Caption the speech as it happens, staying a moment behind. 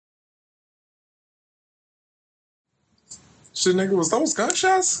Shit, nigga, was those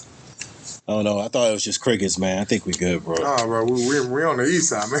gunshots? I don't know. I thought it was just crickets, man. I think we good, bro. Nah, bro, we on the east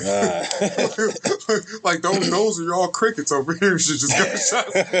side, man. Like those are y'all crickets over here. Shit, just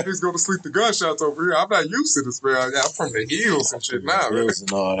gunshots. Niggas go to sleep the gunshots over here. I'm not used to this, man. I'm from the hills and shit now, man.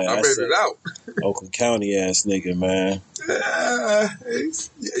 And all that. I made it out. Oakland County ass nigga, man.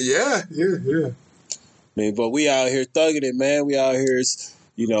 Yeah. I mean, but we out here thugging it, man. We out here,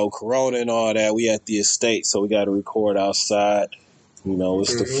 Corona and all that. We at the estate, so we got to record outside.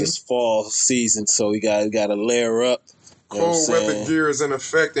 It's fall season, so we got to layer up. Cold weather gear is in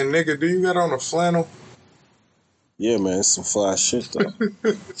effect. And nigga, do you got on a flannel? Yeah, man, it's some fly shit though.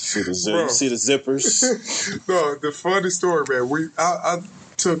 See the zippers? No, the funny story, man. I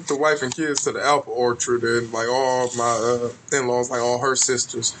took the wife and kids to the apple orchard, and like all my in-laws, like all her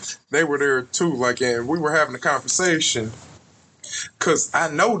sisters, they were there too. Like, and we were having a conversation. Cause I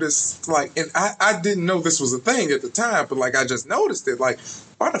noticed, like, and I didn't know this was a thing at the time, but like I just noticed it. Like,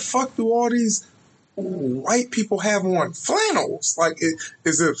 why the fuck do all these white people have on flannels? Like,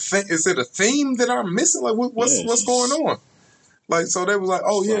 is it a theme that I'm missing? Like, what's going on? Like, so they was like,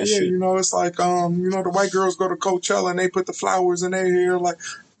 oh yeah, it's like the white girls go to Coachella and they put the flowers in their hair. Like,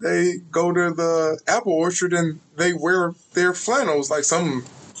 they go to the apple orchard and they wear their flannels, like some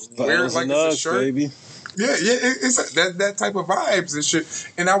wear like it's a shirt, baby. Yeah, it's that type of vibes and shit.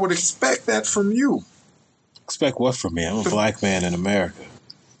 And I would expect that from you. Expect what from me? I'm a black man in America.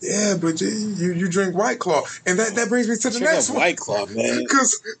 Yeah, but you drink White Claw. And that brings me to the next one. White Claw, man.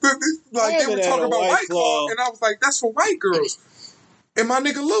 Because they were talking about White Claw, and I was like, that's for white girls. And my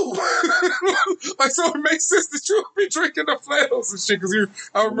nigga Lou. Like, so it makes sense that you would be drinking the flannels and shit. Because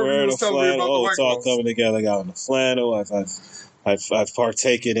I remember you was telling me about the White Claw. It's all coming together. I got on the flannel. I've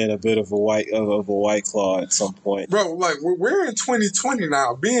partaken in a bit of a white claw at some point. Bro, like we're in 2020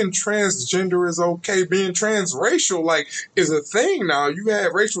 now. Being transgender is okay. Being transracial, like, is a thing now. You had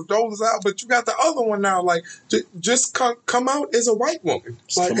Rachel Dolezal out, but you got the other one now. Like, just come out as a white woman.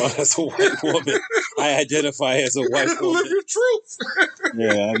 Like, come out as a white woman. I identify as a white woman. Live your truth.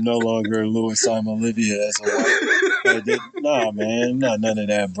 Yeah, I'm no longer Louis. I'm Olivia as a white. Nah, man, none of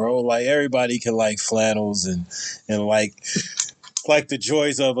that, bro. Like, everybody can like flannels and like the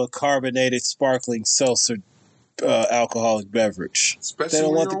joys of a carbonated sparkling seltzer alcoholic beverage. Especially they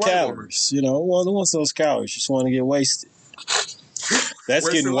don't want the calories. Woman. Wants those calories. Just want to get wasted. That's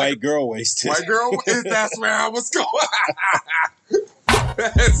getting white girl wasted. White girl? That's where I was going.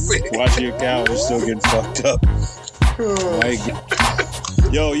 That's it. Watching your calories still getting fucked up.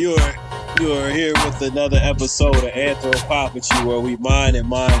 Yo, you are here with another episode of Anthropopathy, where we mind and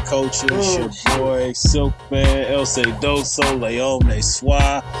mind culture. It's your boy Silkman, El Sedoso, Leone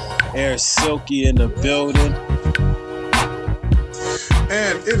Swa, Air Silky in the building.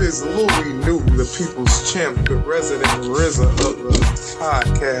 And it is Louis Newton, the people's champ, the resident RZA of the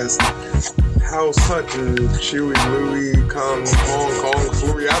podcast. House hunting, Chewy Louis, Hong Kong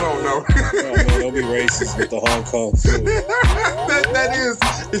Fluey, I don't know. Don't be racist with the Hong Kong Fluey. that is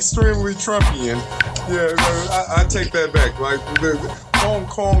extremely Trumpian. Yeah, I take that back. Like, the Hong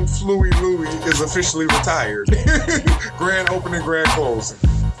Kong Fluey Louis is officially retired. Grand opening, grand closing.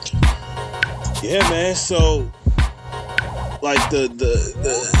 Yeah, man. So, like the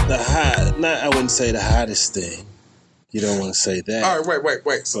hot, I wouldn't say the hottest thing. You don't want to say that. All right,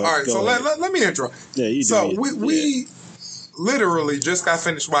 wait. So, all right, so let me intro. Yeah, you do. So we literally just got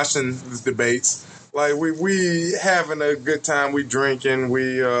finished watching the debates. Like, we having a good time. We drinking.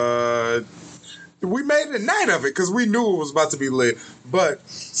 We made a night of it because we knew it was about to be lit. But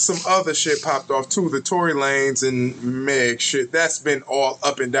some other shit popped off too. The Tory Lanez and Meg shit. That's been all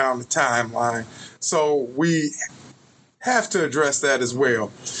up and down the timeline. So we have to address that as well.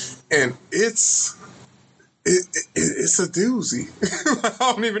 And it's a doozy.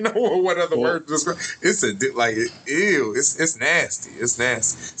 I don't even know what other word to describe. It's ew. It's nasty. It's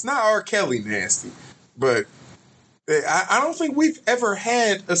nasty. It's not R. Kelly nasty, but I don't think we've ever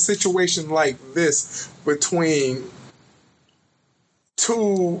had a situation like this between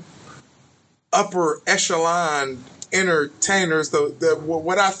two upper echelon entertainers.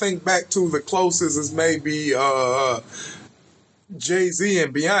 What I think back to the closest is maybe Jay-Z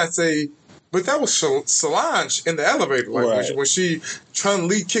and Beyonce. But that was Solange in the elevator, like, right, when she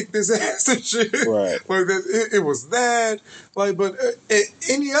Chun-Li kicked his ass and shit. Right. Like, it was that. Like, but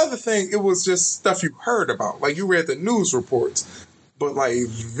any other thing, it was just stuff you heard about. Like, you read the news reports. But like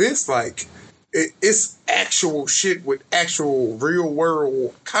this, like, it's actual shit with actual real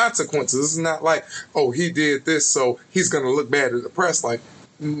world consequences. It's not like, oh, he did this, so he's gonna look bad at the press. Like,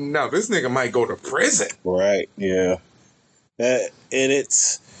 no, this nigga might go to prison. Right. Yeah. And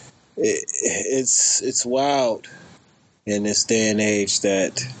it's wild in this day and age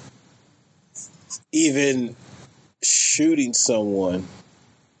that even shooting someone,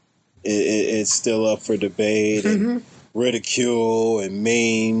 it's still up for debate and ridicule and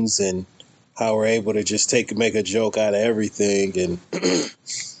memes, and how we're able to just make a joke out of everything, and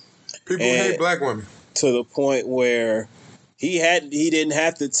people hate black women to the point where he didn't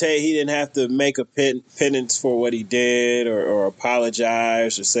have to make a penance for what he did or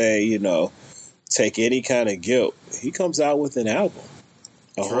apologize or say, take any kind of guilt. He comes out with an album,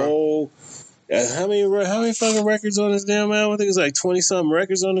 whole. How many fucking records on this damn album? I think it's like 20-something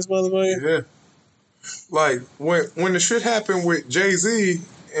records on this motherfucker. Yeah. Like when the shit happened with Jay-Z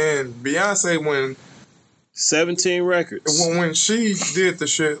and Beyonce, when 17 records. When she did the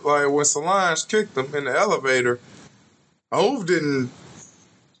shit, like when Solange kicked him in the elevator, Hov didn't.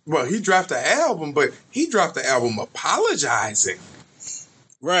 Well, he dropped the album, but he dropped the album apologizing.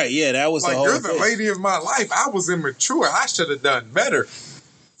 Right? Yeah, that was like the whole you're the thing. lady of my life. I was immature. I should have done better.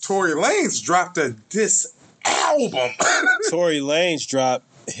 Tory Lanez dropped a diss album. Tory Lanez dropped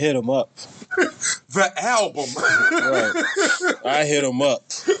 "Hit 'Em Up." The album. Right. I hit him up.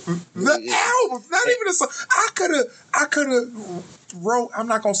 The album, not even a song. I could have wrote. I'm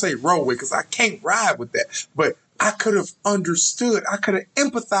not gonna say roll with because I can't ride with that. But I could have understood. I could have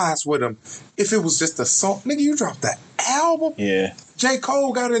empathized with him if it was just a song. Nigga, you dropped the album. Yeah. J.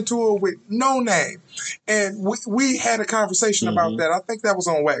 Cole got into it with No Name, and we had a conversation about that. I think that was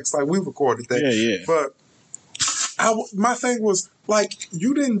on Wax. Like we recorded that. Yeah. But my thing was, like,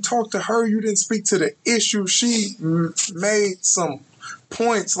 you didn't talk to her. You didn't speak to the issue. She made some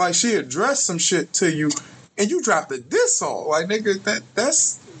points. Like, she addressed some shit to you, and you dropped a diss song. Like, nigga,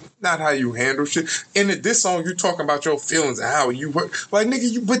 that's not how you handle shit. In the diss song, you talking about your feelings and how you hurt. Like,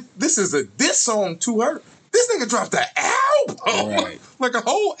 nigga, but this is a diss song to her. This nigga dropped an album. Right. Like, a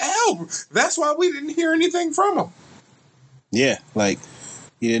whole album. That's why we didn't hear anything from him. Yeah, like,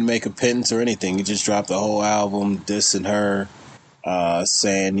 he didn't make a penance or anything. He just dropped the whole album dissing her,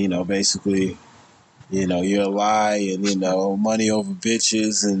 saying, basically, you're a lie and, money over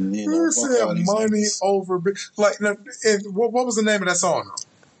bitches and, Who said money over bitches? Like, and what was the name of that song?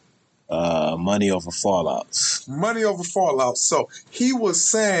 Money over fallouts. Money over fallouts. So he was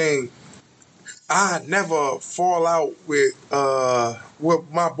saying, I never fall out with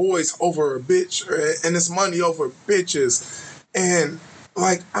my boys over a bitch, and it's money over bitches. And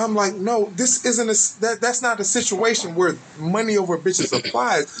like, I'm like, no, this isn't that's not a situation where money over bitches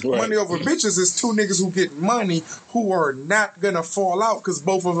applies. Right. Money over bitches is two niggas who get money who are not gonna fall out because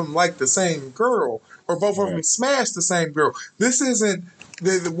both of them like the same girl or both of them smash the same girl. This isn't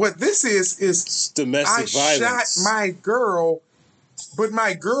what this is. It's domestic violence. I shot my girl, but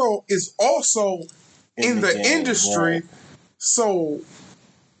my girl is also in the industry, right. So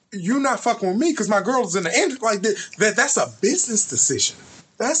you not fucking with me because my girl is in the industry. Like that's a business decision.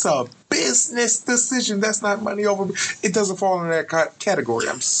 That's a business decision. That's not money over. It doesn't fall in that category.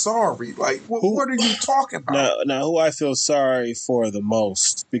 I'm sorry. Like, what are you talking about? Now, who I feel sorry for the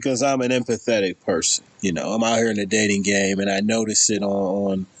most, because I'm an empathetic person. I'm out here in the dating game, and I notice it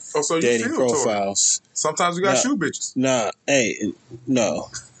on dating profiles. Sometimes you got shoe bitches. No.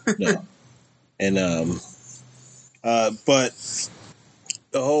 And but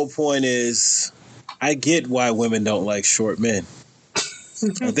the whole point is, I get why women don't like short men.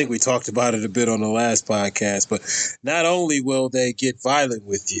 I think we talked about it a bit on the last podcast, but not only will they get violent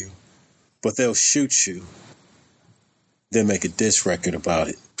with you, but they'll shoot you, then make a diss record about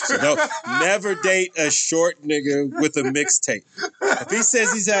it. So don't never date a short nigga with a mixtape. If he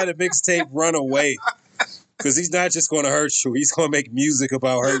says he's had a mixtape, run away. Because he's not just going to hurt you. He's going to make music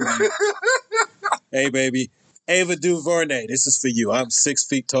about hurting you. Hey, baby. Ava DuVernay, this is for you. I'm 6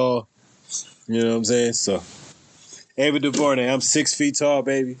 feet tall. You know what I'm saying? So, Ava DuVernay, I'm 6 feet tall,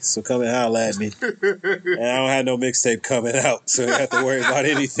 baby. So come and holler at me. And I don't have no mixtape coming out, so you don't have to worry about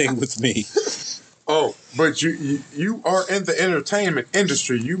anything with me. Oh, but you are in the entertainment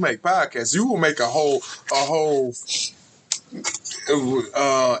industry. You make podcasts. You will make a whole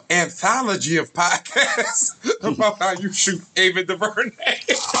anthology of podcasts about how you shoot Ava DuVernay.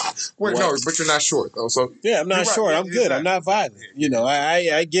 Wait, no, but you're not short though. So yeah, I'm not short. I'm good. I'm not violent.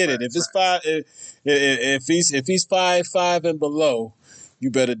 I get it. If it's five, if he's 5'5" and below, you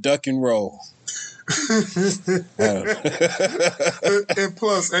better duck and roll. And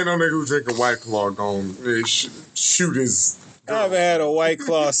plus, ain't no nigga who drink a White Claw gon' shoot his girl. I haven't had a White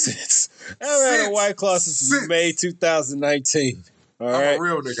Claw since May 2019. All right? I'm a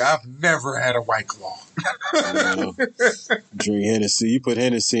real nigga. I've never had a White Claw. Drink Hennessy. You put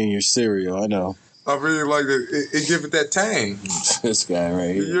Hennessy in your cereal. I know. I really like it. It give it that tang. This guy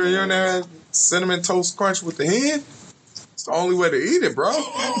right here. You never had Cinnamon Toast Crunch with the hen? It's the only way to eat it, bro.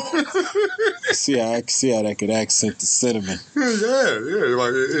 See how that could accent the cinnamon. Yeah,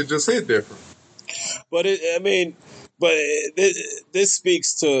 like it just hit different. But this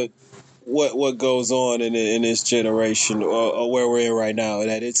speaks to what goes on in this generation or where we're in right now.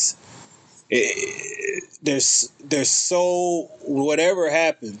 That there's so whatever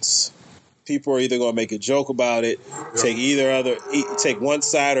happens, people are either going to make a joke about it, take one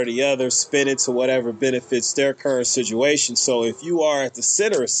side or the other, spin it to whatever benefits their current situation. So if you are at the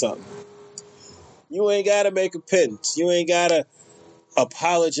center of something, you ain't got to make a penance. You ain't got to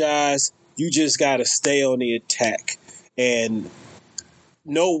apologize. You just got to stay on the attack. And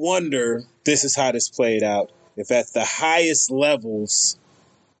no wonder this is how this played out. If at the highest levels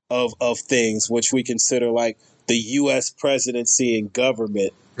of things, which we consider like the U.S. presidency and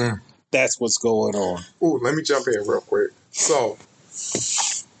government, that's what's going on. Ooh, let me jump in real quick. So,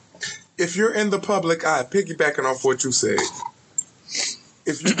 if you're in the public eye, piggybacking off what you said,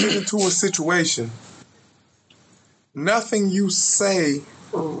 if you get into a situation, nothing you say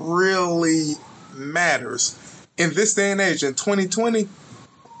really matters. In this day and age, in 2020,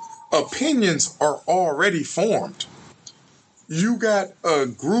 opinions are already formed. You got a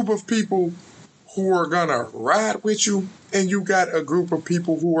group of people who are going to ride with you, and you got a group of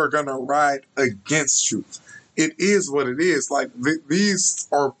people who are going to ride against you. It is what it is. Like, these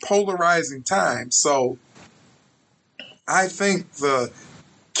are polarizing times. So I think the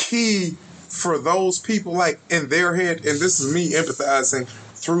key for those people, like in their head, and this is me empathizing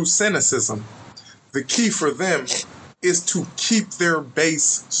through cynicism, the key for them is to keep their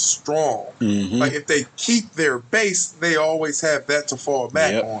base strong. Mm-hmm. Like, if they keep their base, they always have that to fall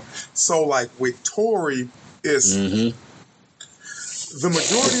back on. So, like, with Tory, is the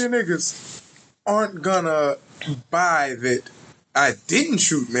majority of niggas aren't gonna buy that I didn't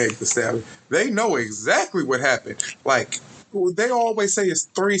shoot Meg Thee Stallion. They know exactly what happened. Like, they always say it's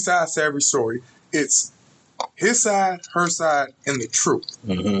three sides to every story. It's his side, her side, and the truth.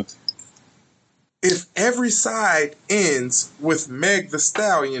 Mm-hmm. If every side ends with Meg Thee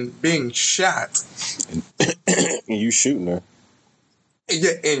Stallion being shot, and you shooting her,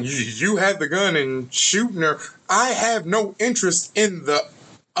 yeah, and you have the gun and shooting her, I have no interest in the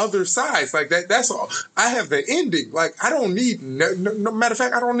other sides. Like that's all. I have the ending. Like, I don't need no matter of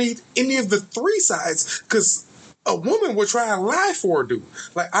fact, I don't need any of the three sides, because a woman would try and lie for a dude.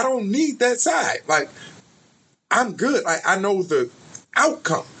 Like, I don't need that side. Like, I'm good. I know the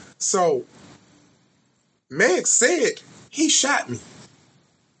outcome. So Meg said he shot me.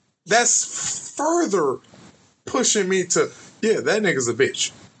 That's further pushing me to, yeah, that nigga's a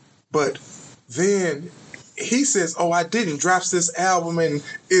bitch. But then he says, oh, I didn't, drops this album and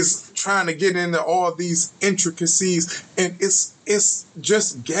is trying to get into all these intricacies, and it's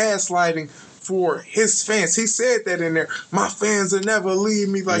just gaslighting for his fans. He said that in there. My fans will never leave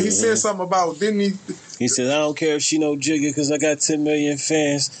me. Like, he said something about, didn't he? He said, I don't care if she no jigger because I got 10 million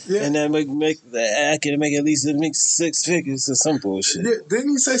fans, and that I can make at least six figures or some bullshit. Yeah, didn't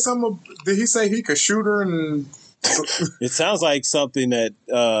he say something? Did he say he could shoot her? And it sounds like something that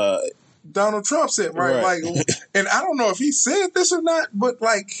Donald Trump said, right? Like, and I don't know if he said this or not, but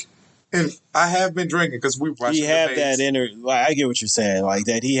like, and I have been drinking because we've watched. He have that energy. Like, I get what you're saying. Like,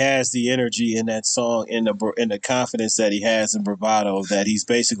 that he has the energy in that song, in the confidence that he has in bravado. That he's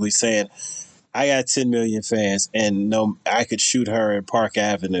basically saying, I got 10 million fans, and no, I could shoot her in Park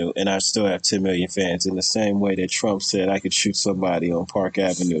Avenue, and I still have 10 million fans. In the same way that Trump said, I could shoot somebody on Park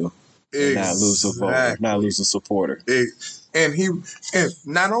Avenue and not lose a voter, not lose a supporter. And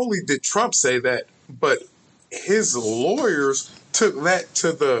not only did Trump say that, but his lawyers took that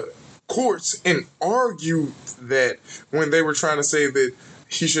to the courts and argued that when they were trying to say that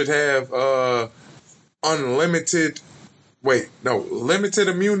he should have limited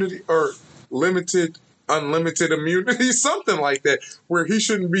immunity or unlimited immunity, something like that, where he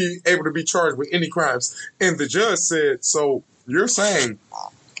shouldn't be able to be charged with any crimes. And the judge said, so you're saying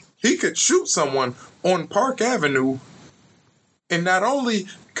he could shoot someone on Park Avenue, and not only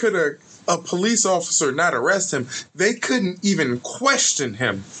could a police officer not arrest him, they couldn't even question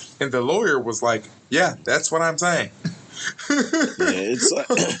him. And the lawyer was like, yeah, that's what I'm saying. It's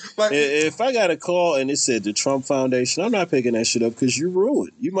like, if I got a call and it said the Trump Foundation, I'm not picking that shit up because you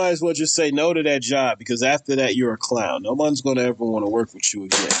ruined. You might as well just say no to that job, because after that you're a clown. No one's going to ever want to work with you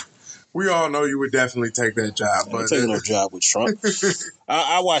again. We all know you would definitely take that job. I'm taking no job with Trump.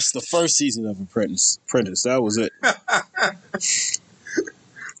 I watched the first season of Apprentice. That was it.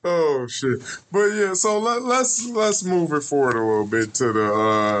 Oh shit! But yeah, so let's move it forward a little bit to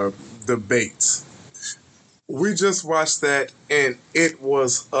the debates. We just watched that, and it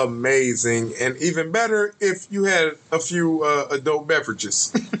was amazing. And even better if you had a few adult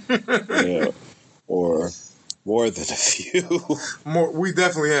beverages. Yeah, or more than a few. We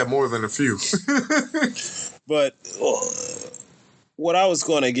definitely had more than a few. But what I was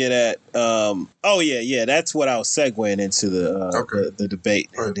going to get at, that's what I was segueing into the debate.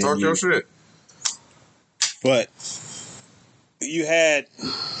 All right, talk your shit. But we've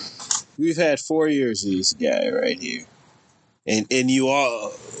had 4 years of this guy right here, and you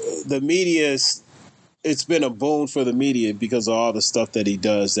all, the media's, it's been a boon for the media because of all the stuff that he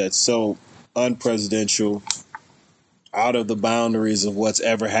does that's so unpresidential, out of the boundaries of what's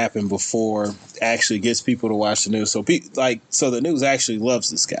ever happened before, actually gets people to watch the news. So the news actually loves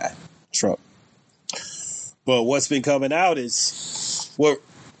this guy, Trump. But what's been coming out is,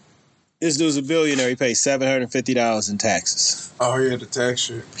 this dude's a billionaire. He pays $750 in taxes. Oh yeah, the tax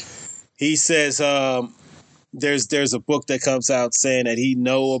shit. He says there's a book that comes out saying that he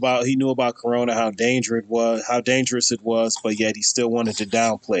knew about Corona, how dangerous it was, but yet he still wanted to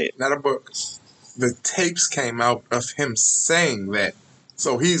downplay it. Not a book. The tapes came out of him saying that.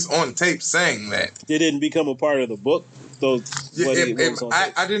 So he's on tape saying that. It didn't become a part of the book, though.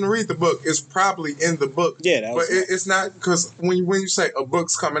 I didn't read the book. It's probably in the book. Yeah, it's not, because when you say a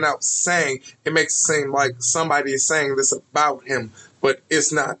book's coming out saying, it makes it seem like somebody is saying this about him, but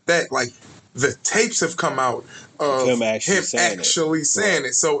it's not that. Like, the tapes have come out of him actually saying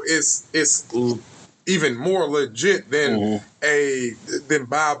it. So it's even more legit than than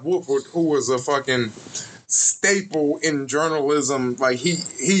Bob Woodward, who was a fucking staple in journalism. Like,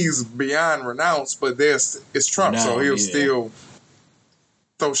 he's beyond renounced, but it's Trump, so he'll still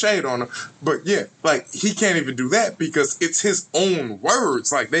throw shade on him. But yeah, like, he can't even do that because it's his own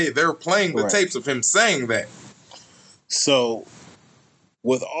words. Like, they're playing the tapes of him saying that. So,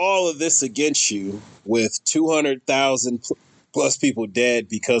 with all of this against you, with 200,000 plus people dead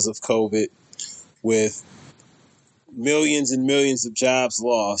because of COVID, with millions and millions of jobs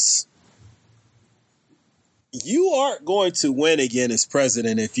lost, you aren't going to win again as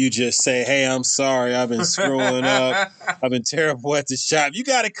president if you just say, hey, I'm sorry, I've been screwing up, I've been terrible at this job. You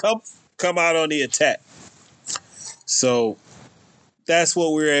got to come out on the attack. So that's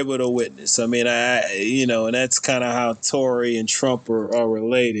what we were able to witness. I mean, and that's kind of how Tory and Trump are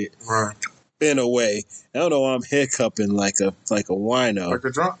related, right? In a way. I don't know why I'm hiccuping like a wino. Like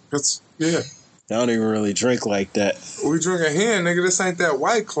a drunk. Yeah. I don't even really drink like that. We drink a hen, nigga. This ain't that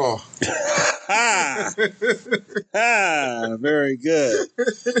White Claw. Very good.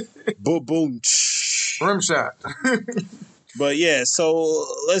 Boom, boom. Rim shot. But yeah, so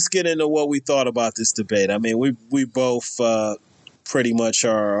let's get into what we thought about this debate. I mean, we both pretty much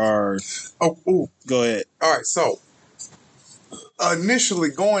are. Oh, go ahead. All right, so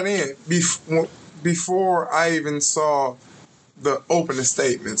initially going in, before I even saw the opening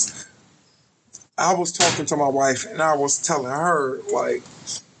statements, I was talking to my wife and I was telling her, like,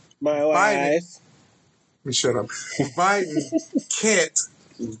 my wife. Let me shut up. Biden can't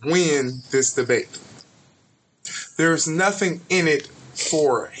win this debate. There's nothing in it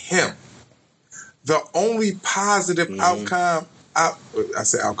for him. The only positive outcome,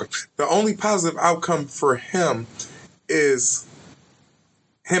 the only positive outcome for him is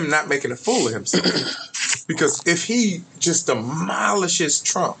him not making a fool of himself. Because if he just demolishes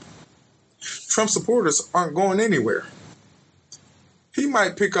Trump supporters aren't going anywhere. He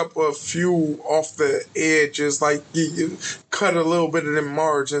might pick up a few off the edges, like you cut a little bit of them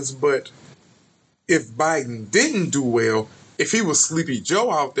margins, but if Biden didn't do well, if he was Sleepy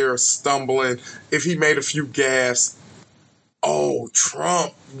Joe out there stumbling, if he made a few gaffes,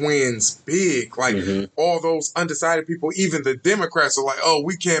 Trump wins big. Like, all those undecided people, even the Democrats are like,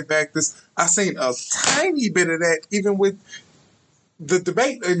 we can't back this. I seen a tiny bit of that even with the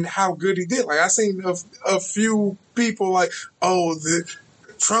debate and how good he did. Like, I seen a few people like,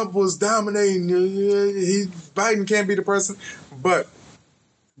 Trump was dominating. Biden can't be the president. But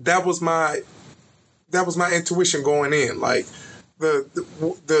that was my intuition going in. Like, the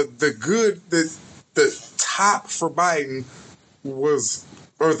top for Biden was,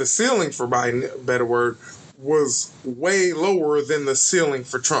 or the ceiling for Biden, a better word, was way lower than the ceiling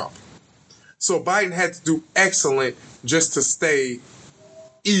for Trump. So Biden had to do excellent just to stay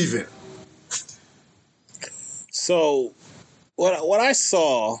even. So what I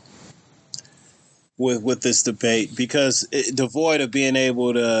saw with this debate, because devoid of being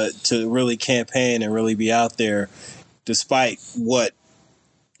able to really campaign and really be out there, despite what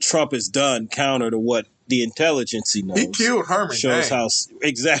Trump has done, counter to what the intelligence he knows. He killed Herman Shows Cain. how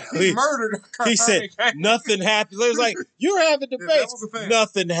exactly. He murdered He said Herman Cain. nothing happened. It was like you're having that debates. was the thing.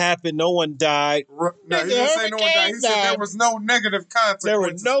 Nothing happened. No one died. No, he Nigga, didn't say Herman no one died. Cain He said there died. was no negative consequences. There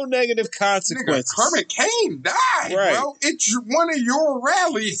were no negative Nigga, consequences. Herman Cain died, Right. bro. It's one of your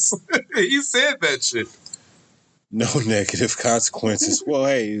rallies. He said that shit. No negative consequences. Well,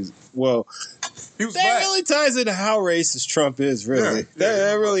 hey, well, He was that black. really ties into how racist Trump is. Really, Yeah,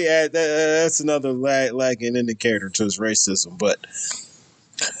 that really that's another lagging indicator to his racism. But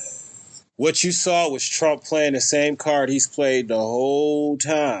what you saw was Trump playing the same card he's played the whole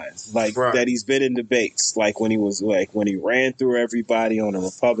time, like Right. that he's been in debates, like when he ran through everybody on the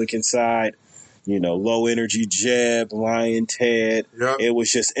Republican side. You know, low energy Jeb, Lion Ted. Yep. It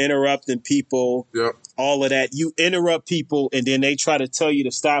was just interrupting people. Yep. All of that. You interrupt people and then they try to tell you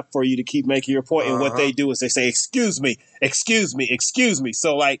to stop for you to keep making your point. And what they do is they say, excuse me, excuse me, excuse me.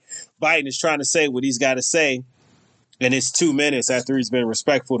 So like Biden is trying to say what he's got to say. And it's 2 minutes after he's been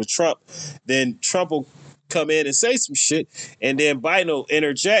respectful to Trump. Then Trump will come in and say some shit. And then Biden will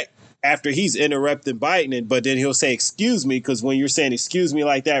interject after he's interrupting Biden. But then he'll say, excuse me, because when you're saying excuse me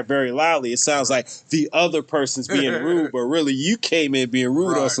like that very loudly, it sounds like the other person's being rude. But really, you came in being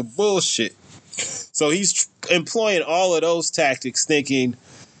rude on some bullshit. So he's employing all of those tactics, thinking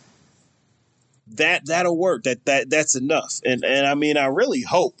that'll work. That's enough. And I mean, I really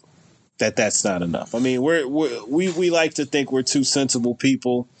hope that that's not enough. I mean, we like to think we're two sensible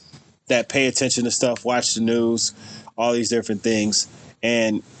people that pay attention to stuff, watch the news, all these different things,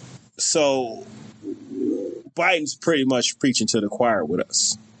 and so Biden's pretty much preaching to the choir with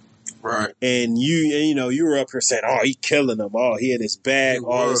us. Right. And you were up here saying, oh, he killing them. Oh, he in his bag,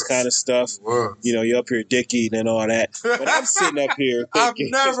 all this kind of stuff. You know, you're up here dick eating and all that. But I'm sitting up here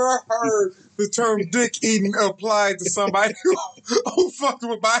thinking, I've never heard the term dick eating applied to somebody who fucked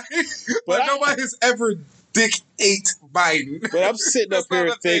with Biden. But nobody has ever dick ate Biden. But I'm sitting up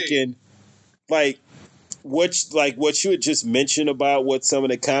here thinking, like what you had just mentioned about what some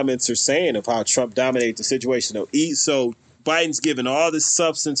of the comments are saying of how Trump dominated the situation. So Biden's giving all this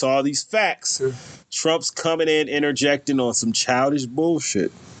substance, all these facts. Trump's coming in, interjecting on some childish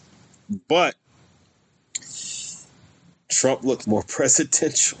bullshit. But Trump looked more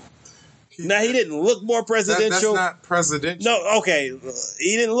presidential. Now, he didn't look more presidential. That's not presidential. No, okay.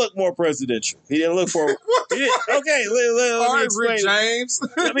 He didn't look more presidential. He didn't look more... Okay, let me explain. Rick James.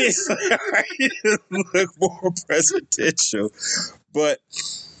 Let me explain. He didn't look more presidential. But...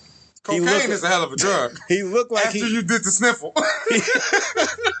 Cocaine is a hell of a drug. He looked like after you did the sniffle.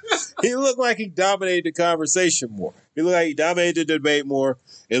 He looked like he dominated the conversation more. He looked like he dominated the debate more.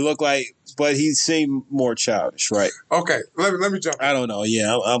 It looked like, but he seemed more childish, right? Okay, let me jump in. I don't know.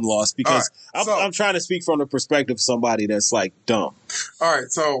 Yeah, I'm lost because I'm trying to speak from the perspective of somebody that's like dumb. All right,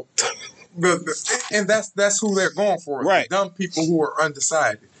 so and that's who they're going for, right? The dumb people who are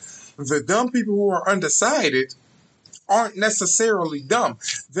undecided. The dumb people who are undecided aren't necessarily dumb.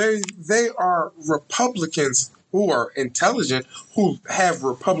 They are Republicans who are intelligent, who have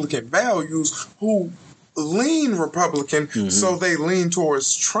Republican values, who lean Republican, so they lean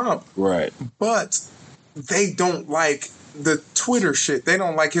towards Trump. Right. But they don't like the Twitter shit. They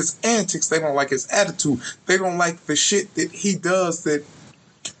don't like his antics. They don't like his attitude. They don't like the shit that he does that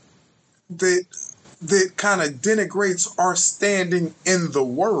kind of denigrates our standing in the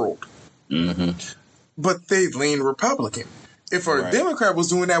world. But they lean Republican. If a Democrat was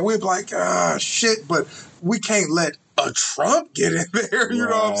doing that, we'd be like, shit, but we can't let a Trump get in there. You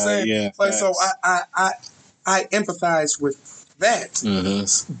know what I'm saying? Yeah, like, so I empathize with that.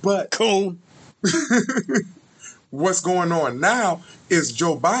 But cool. What's going on now is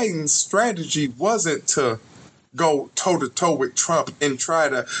Joe Biden's strategy wasn't to go toe-to-toe with Trump and try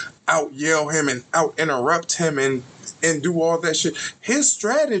to out-yell him and out-interrupt him and do all that shit. His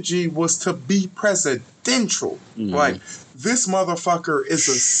strategy was to be presidential. Like, this motherfucker is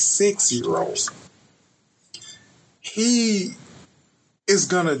a 6-year-old. He is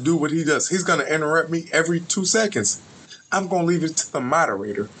going to do what he does. He's going to interrupt me every 2 seconds. I'm going to leave it to the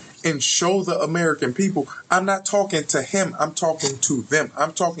moderator and show the American people I'm not talking to him. I'm talking to them.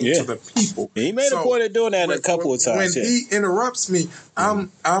 I'm talking to the people. He made a point of doing that a couple of times. When he interrupts me,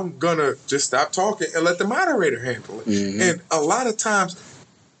 I'm gonna just stop talking and let the moderator handle it. And a lot of times,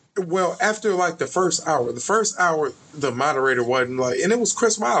 well, after like the first hour, the moderator wasn't like, and it was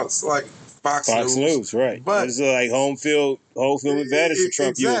Chris Wallace, like Fox News, right? But it's like home field advantage for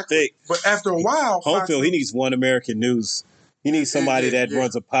Trump. You would think, but after a while, home field, he needs One American News. He needs somebody that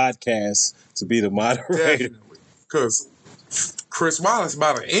runs a podcast to be the moderator. Definitely. Because Chris Wallace,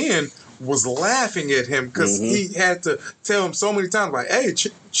 by the end, was laughing at him because he had to tell him so many times, like, "Hey,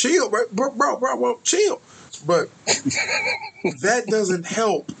 chill, bro, chill." But that doesn't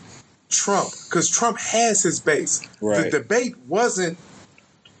help Trump because Trump has his base. Right. The debate wasn't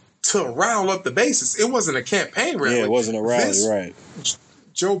to rile up the bases. It wasn't a campaign rally. Yeah, it wasn't a rally, right.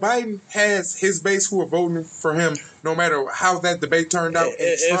 Joe Biden has his base who are voting for him no matter how that debate turned out.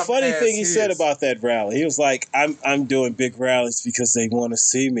 And funny thing he said about that rally, he was like, I'm doing big rallies because they want to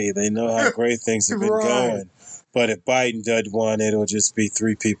see me. They know how great things have been going. But if Biden does one, it'll just be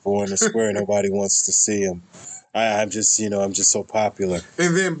 3 people in the square. Nobody wants to see him. I'm just so popular.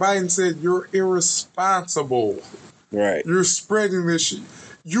 And then Biden said, "You're irresponsible. Right. You're spreading this shit.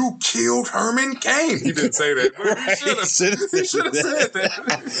 You killed Herman Cain." He didn't say that. But Right. He should have said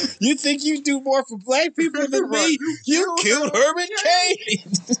that. You think you do more for black people than me? You killed Herman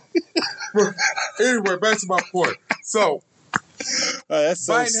Cain. Anyway, back to my point. So, that's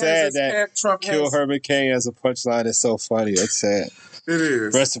so Biden sad that Trump kill Herman Cain as a punchline is so funny. That's sad. It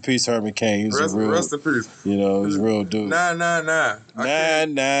is. Rest in peace, Herman Cain. He was rest in peace. You know, he's a real dude. Nah. Nah. Right. I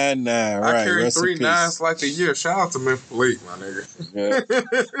carry rest 3 nines like a year. Shout out to Memphis Bleak, my nigga. Yeah,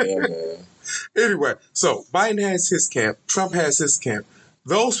 man. Anyway, so Biden has his camp. Trump has his camp.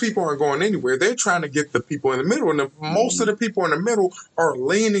 Those people aren't going anywhere. They're trying to get the people in the middle. And most of the people in the middle are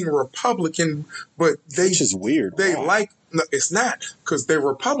leaning Republican, but which is weird. They no, it's not, because they're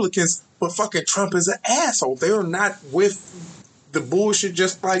Republicans, but fucking Trump is an asshole. They're not with the bullshit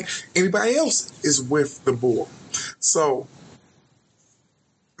just like anybody else is with the bull. So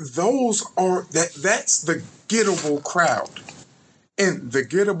that's the gettable crowd. And the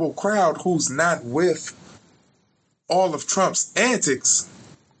gettable crowd who's not with all of Trump's antics,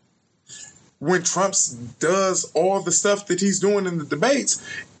 when Trump does all the stuff that he's doing in the debates,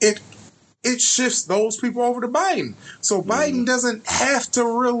 it shifts those people over to Biden. So Biden doesn't have to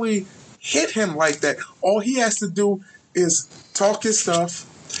really hit him like that. All he has to do is talk his stuff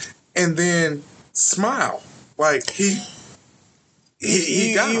and then smile. Like he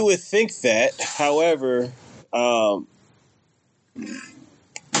got him. You would think that. However, no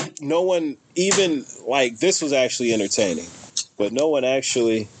one, even like this was actually entertaining, but no one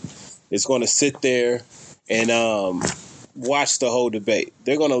actually is going to sit there and watch the whole debate.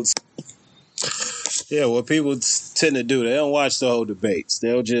 They're going to, what people tend to do, they don't watch the whole debates.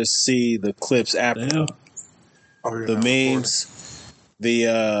 They'll just see the clips after the memes.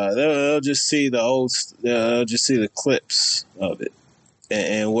 They'll just see they'll just see the clips of it,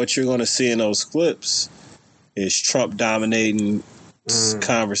 and what you're going to see in those clips is Trump dominating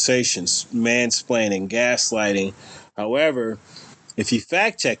conversations, mansplaining, gaslighting. However, if you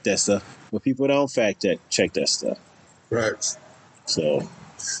fact check that stuff, but people don't fact check that stuff, right? So,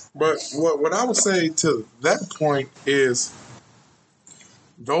 but what I would say to that point is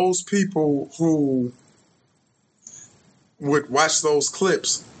those people who would watch those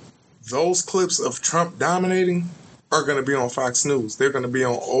clips of Trump dominating are going to be on Fox News. They're going to be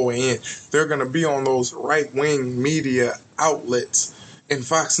on OAN. They're going to be on those right-wing media outlets. And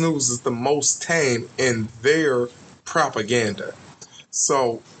Fox News is the most tame in their propaganda.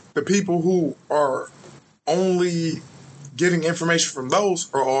 So the people who are only getting information from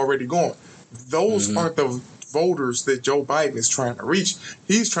those are already gone. Those aren't the voters that Joe Biden is trying to reach.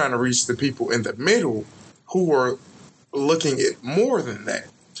 He's trying to reach the people in the middle who are looking at more than that.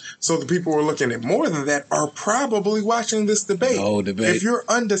 So the people who are looking at more than that are probably watching this debate. The whole debate. If you're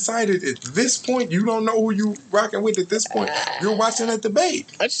undecided at this point, you don't know who you rocking with at this point, you're watching that debate.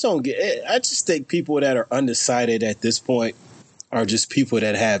 I just don't get it. I just think people that are undecided at this point are just people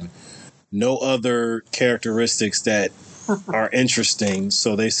that have no other characteristics that are interesting.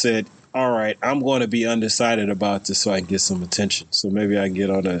 So they said, all right, I'm going to be undecided about this so I can get some attention. So maybe I can get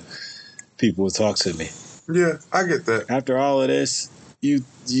on the people who talk to me. Yeah, I get that. After all of this, you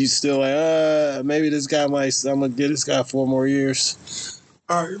still like, maybe this guy I'm gonna give this guy 4 more years.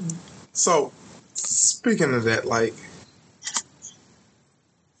 All right. So speaking of that, like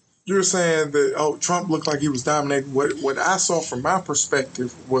you're saying that Trump looked like he was dominating. What I saw from my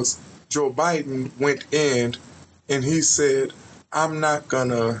perspective was Joe Biden went in and he said, I'm not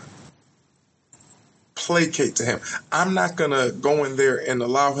gonna placate to him. I'm not gonna go in there and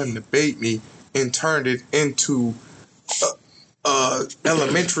allow him to bait me and turn it into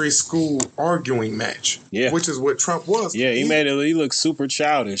elementary school arguing match, which is what Trump was. Yeah, he made it. He looked super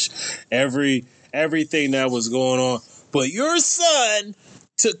childish. Everything that was going on, but your son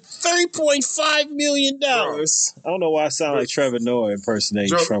took $3.5 million. I don't know why I sound like Trevor Noah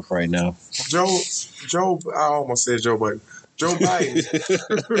impersonating Trump right now. Joe, I almost said Joe Biden. Joe Biden,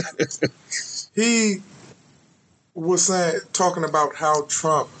 he was talking about how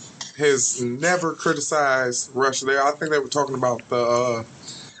Trump has never criticized Russia. I think they were talking about the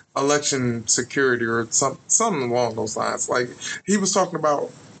election security or something along those lines. Like he was talking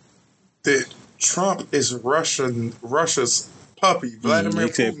about that Trump is Russia's puppy. Vladimir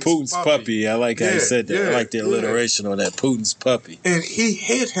He said Putin's puppy. I like how he said that. I like the alliteration on that. Putin's puppy. And he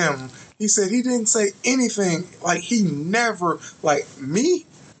hit him. He said he didn't say anything. Like he never, like me,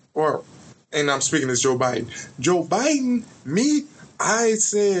 and I'm speaking as Joe Biden. Joe Biden, me, I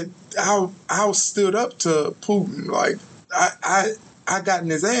said I stood up to Putin. Like I got in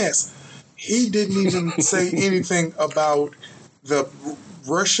his ass. He didn't even say anything about the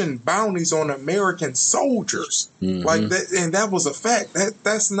Russian bounties on American soldiers. Mm-hmm. Like that, and that was a fact.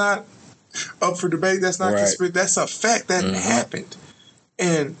 That's not up for debate. That's not conspiracy. That's a fact that happened.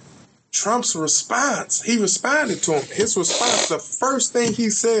 And Trump's response, he responded to him. His response, the first thing he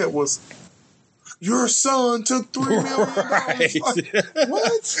said was, "Your son took $3 million."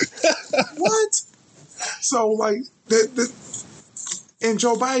 Like, what? So like and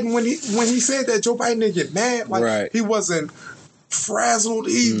Joe Biden, when he said that, Joe Biden didn't get mad. Like he wasn't frazzled.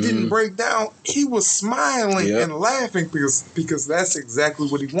 He didn't break down. He was smiling and laughing because that's exactly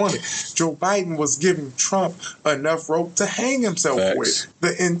what he wanted. Joe Biden was giving Trump enough rope to hang himself with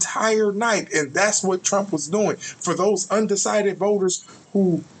the entire night, and that's what Trump was doing. For those undecided voters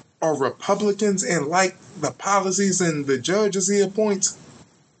who are Republicans and like the policies and the judges he appoints,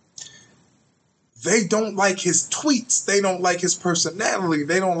 they don't like his tweets. They don't like his personality.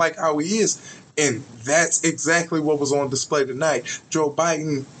 They don't like how he is. And that's exactly what was on display tonight. Joe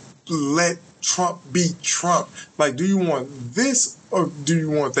Biden let Trump be Trump. Like, do you want this or do you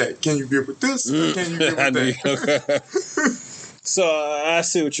want that? Can you give with this or can you give with that? So I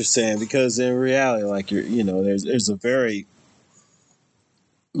see what you're saying, because in reality, like there's a very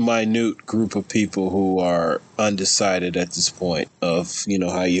minute group of people who are undecided at this point of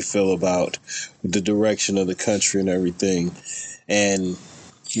how you feel about the direction of the country and everything. And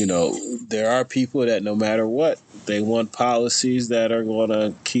there are people that no matter what, they want policies that are going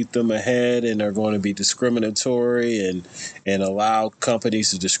to keep them ahead and are going to be discriminatory and allow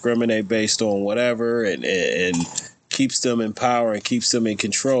companies to discriminate based on whatever and keeps them in power and keeps them in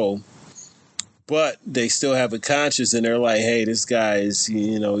control. But they still have a conscience and they're like, hey, this guy is,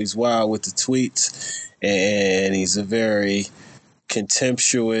 he's wild with the tweets and he's a very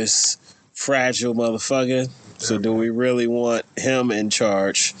contemptuous, fragile motherfucker. So do we really want him in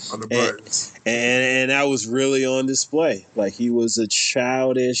charge? On the buttons. And that was really on display. Like he was a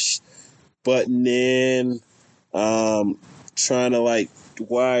childish, button in, trying to like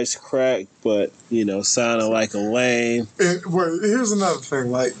wisecrack, but sounding like a lame. And here's another thing.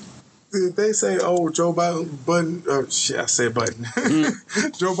 Like they say, oh, Joe Biden, I said Button.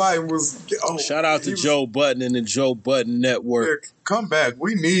 Joe Biden was. Shout out to Joe Button and the Joe Button Network. Yeah, come back.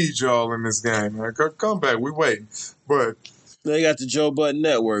 We need y'all in this game, man. Come back. We waiting. But they got the Joe Button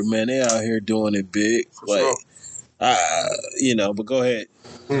Network, man. They out here doing it big. Like, sure. But go ahead.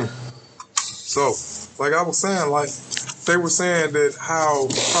 So, like I was saying, like they were saying that how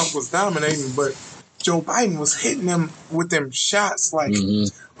Trump was dominating, but Joe Biden was hitting him with them shots, like,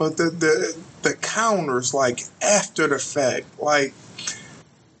 but the counters, like after the fact, like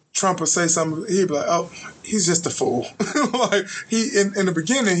Trump would say something, he'd be like, "Oh, he's just a fool." Like he in the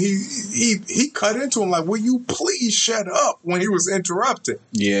beginning, he cut into him like, "Will you please shut up?" When he was interrupted.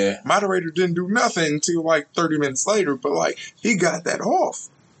 Yeah, moderator didn't do nothing until like 30 minutes later, but like he got that off.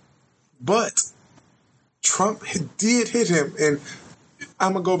 But Trump did hit him, and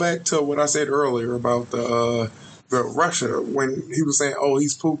I'm gonna go back to what I said earlier about the Russia when he was saying, "Oh,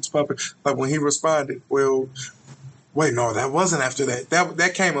 he's Putin's puppet." Like when he responded, "Well, wait, no, that wasn't after that.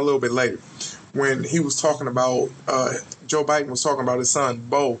 That came a little bit later when he was talking about Joe Biden was talking about his son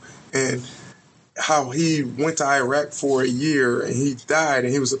Beau and how he went to Iraq for a year and he died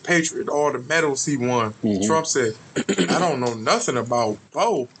and he was a patriot. All the medals he won." Trump said, "I don't know nothing about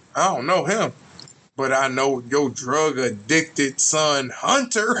Beau. I don't know him. But I know your drug-addicted son,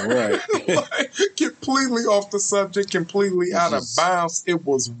 Hunter." Right. Like, completely off the subject, completely out of bounds. It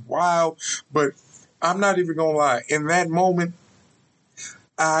was wild. But I'm not even going to lie. In that moment,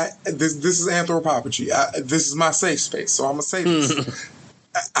 this is anthropology. This is my safe space, so I'm going to say this.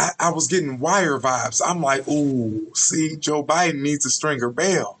 I was getting Wire vibes. I'm like, ooh, see, Joe Biden needs a Stringer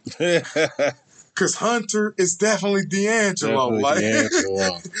Bell. Because Hunter is definitely D'Angelo.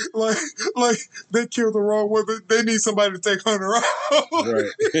 D'Angelo. like they killed the wrong one. They need somebody to take Hunter out.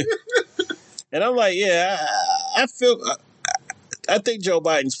 Right. And I'm like, yeah, I think Joe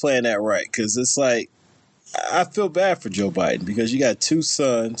Biden's playing that right. Because it's like, I feel bad for Joe Biden because you got two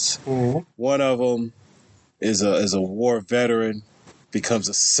sons. One of them is a war veteran. becomes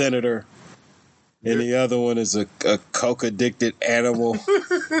a senator. And the other one is a coke-addicted animal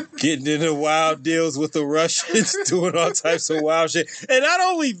getting into wild deals with the Russians, doing all types of wild shit. And not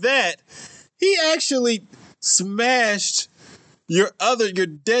only that, he actually smashed your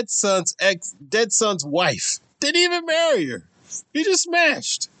dead son's wife. Didn't even marry her. He just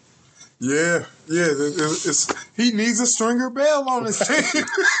smashed. Yeah. He needs a Stringer Bell on his team.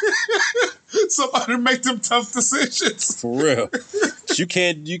 Somebody make them tough decisions. For real. You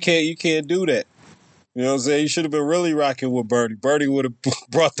can't do that. You know what I'm saying? You should have been really rocking with Bernie. Bernie would have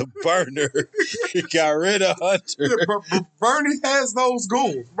brought the burner. He got rid of Hunter. Yeah, but Bernie has those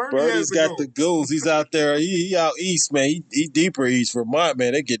goons. Bernie's got the goons. He's out there. He out east, man. He deeper east. Vermont,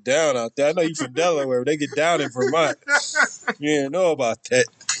 man. They get down out there. I know you from Delaware. But they get down in Vermont. You didn't know about that.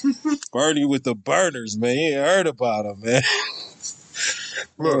 Bernie with the burners, man. You ain't heard about him, man.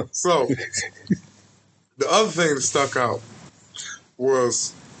 Look, so the other thing that stuck out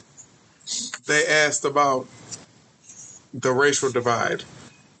was they asked about the racial divide.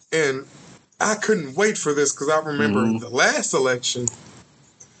 And I couldn't wait for this because I remember the last election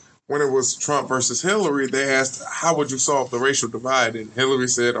when it was Trump versus Hillary, they asked, how would you solve the racial divide? And Hillary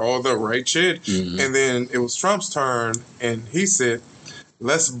said, all the right shit. And then it was Trump's turn, and he said,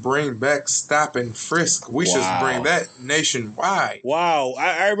 let's bring back stop and frisk. We should bring that nationwide. Wow.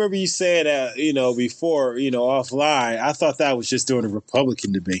 I remember you saying that, before, offline. I thought that was just during a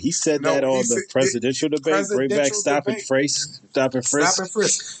Republican debate. He said that on the presidential debate. Bring back stop and frisk. Stop and frisk. Stop and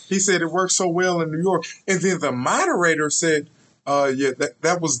frisk. He said it worked so well in New York. And then the moderator said,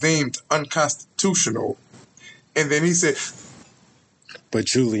 that was deemed unconstitutional. And then he said, but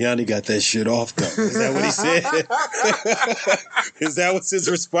Giuliani got that shit off, though. Is that what he said? Is that what's his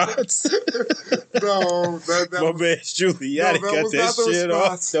response? No. My man Giuliani got that shit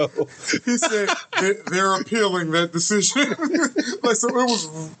off, though. He said they're appealing that decision. So it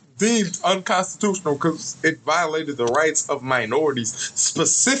was deemed unconstitutional because it violated the rights of minorities.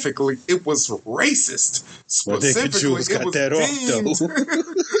 Specifically, it was racist. Specifically, it was deemed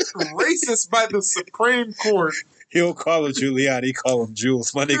racist by the Supreme Court. He don't call him Giuliani. He call him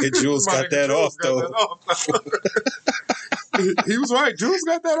Jules. My nigga Jules got that off, though. He was right. Jules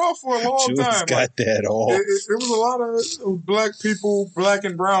got that off for a long time. Jules got that off. It was a lot of black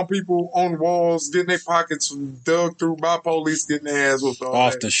and brown people on walls getting their pockets dug through by police, getting their ass whooped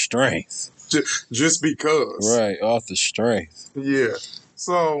off the strength. Just because. Right, off the strength. Yeah.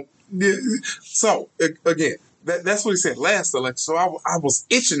 So again, that's what he said last election. So I was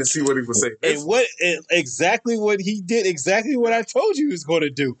itching to see what he would say. Exactly what he did, exactly what I told you he was going to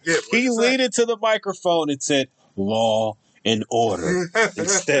do. Yeah, he leaned into the microphone and said, law and order, and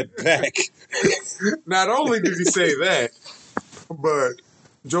stepped back. Not only did he say that, but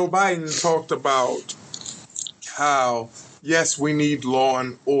Joe Biden talked about how, yes, we need law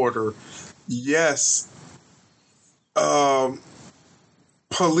and order. Yes,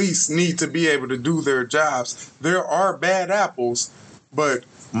 police need to be able to do their jobs. There are bad apples, but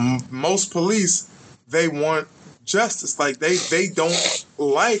most police, they want justice. Like they don't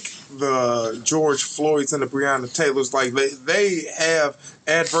like the George Floyds and the Breonna Taylors. Like they have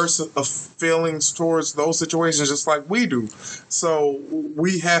adverse feelings towards those situations just like we do. So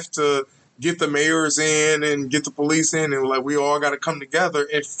we have to get the mayors in and get the police in, and like we all got to come together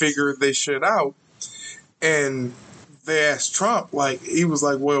and figure this shit out. And they asked Trump, like, he was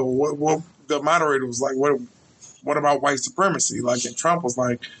like, well, what the moderator was like, what about white supremacy? Like, and Trump was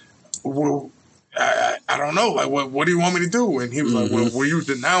like, well, I don't know. Like, what do you want me to do? And he was like, well, will you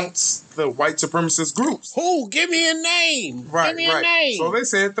denounce the white supremacist groups? Who? Give me a name. Right, Give me a name. So they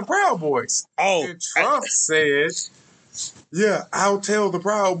said the Proud Boys. Oh. And Trump said, yeah, I'll tell the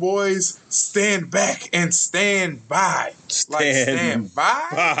Proud Boys, stand back and stand by. Stand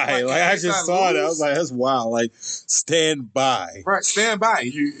by? Like I just saw that. I was like, that's wild. Like, stand by. Right, stand by.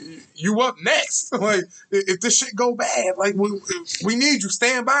 You up next. Like, if this shit go bad, like, we need you,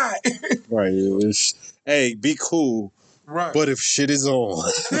 stand by. Right. It was, hey, be cool. Right. But if shit is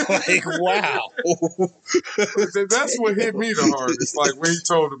on. Like, wow. That's what hit me the hardest. Like, when he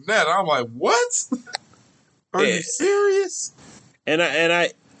told him that, I'm like, what? Are you serious? And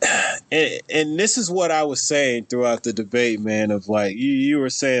this is what I was saying throughout the debate, man, of like, you were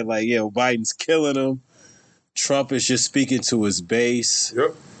saying like, Biden's killing him. Trump is just speaking to his base.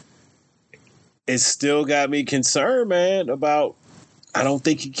 Yep. It still got me concerned, man, about, I don't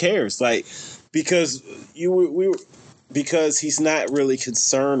think he cares. Like, because because he's not really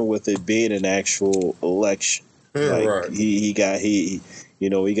concerned with it being an actual election. Like, right. He got the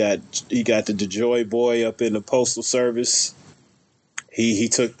DeJoy boy up in the Postal Service. He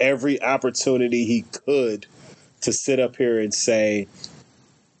took every opportunity he could to sit up here and say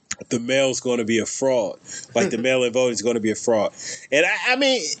the mail's going to be a fraud, like the mail-in voting is going to be a fraud. And I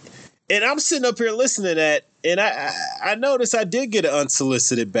mean, and I'm sitting up here listening to that, and I noticed I did get an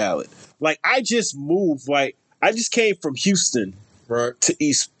unsolicited ballot. Like I just moved, like I just came from Houston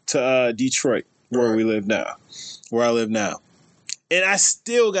to Detroit, where we live now, where I live now, and I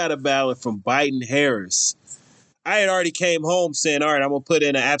still got a ballot from Biden Harris. I had already came home saying, all right, I'm going to put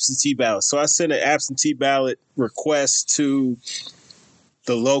in an absentee ballot. So I sent an absentee ballot request to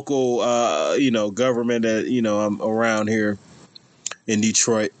the local, government that, I'm around here in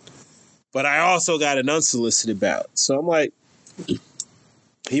Detroit. But I also got an unsolicited ballot. So I'm like,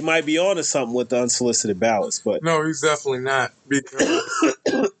 he might be onto something with the unsolicited ballots. But no, he's definitely not.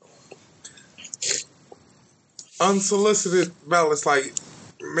 Because unsolicited ballots, like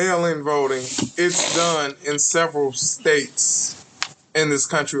mail-in voting, it's done in several states in this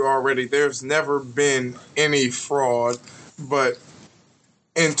country already. There's never been any fraud, but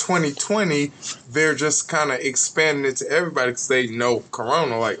in 2020, they're just kind of expanding it to everybody because they know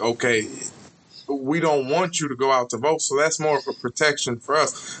Corona. Like, okay, we don't want you to go out to vote, so that's more of a protection for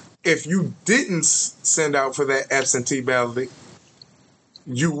us. If you didn't send out for that absentee ballot,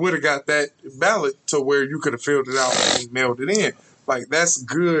 you would have got that ballot to where you could have filled it out and mailed it in. Like, that's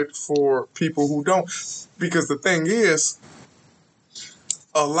good for people who don't. Because the thing is,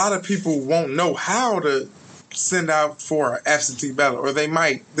 a lot of people won't know how to send out for an absentee ballot, or they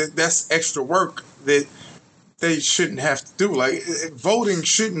might. That's extra work that they shouldn't have to do. Like, voting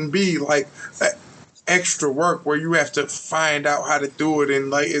shouldn't be like extra work where you have to find out how to do it,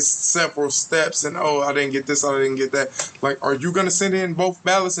 and like it's several steps, and I didn't get this, I didn't get that. Like, are you going to send in both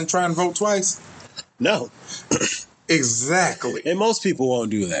ballots and try and vote twice? No. Exactly. And most people won't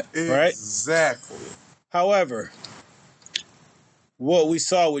do that, right? Exactly. However, what we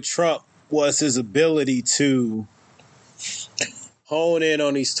saw with Trump was his ability to hone in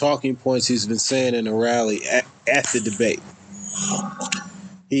on these talking points he's been saying in the rally at the debate.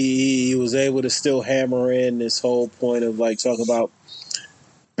 He was able to still hammer in this whole point of like talking about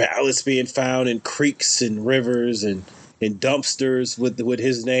ballots being found in creeks and rivers and in dumpsters with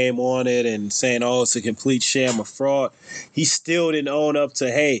his name on it, and saying, oh, it's a complete sham of fraud. He still didn't own up to,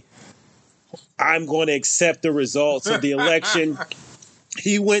 hey, I'm going to accept the results of the election.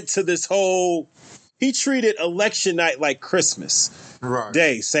 He went to this he treated election night like Christmas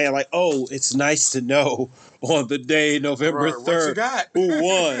Day, saying like, oh, it's nice to know on the day, November 3rd, who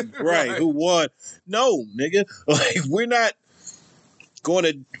won. Right, who won. No, nigga. Like, we're not going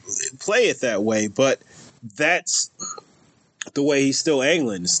to play it that way, but that's the way he's still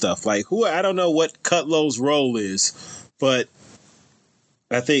angling and stuff. Like, I don't know what Kutlow's role is, but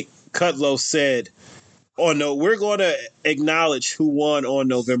I think Kutlow said, oh no, we're going to acknowledge who won on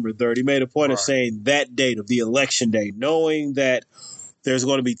November 3rd. He made a point of saying that date of the election day, knowing that there's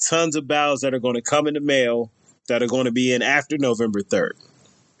going to be tons of ballots that are going to come in the mail that are going to be in after November 3rd.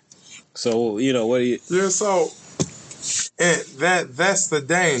 So, what do you... Yeah, so, and that's the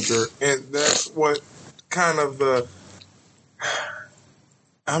danger, and that's what kind of the...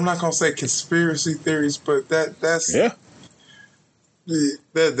 I'm not going to say conspiracy theories, but that's... Yeah.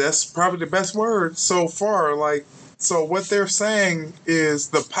 That's probably the best word so far. Like, so what they're saying is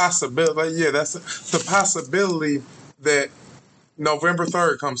the possibility. Yeah, that's the possibility that November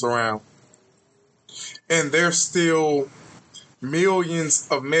 3rd comes around, and there's still millions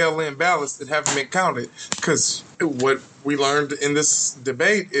of mail-in ballots that haven't been counted. Because what we learned in this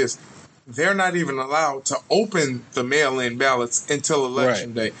debate is they're not even allowed to open the mail-in ballots until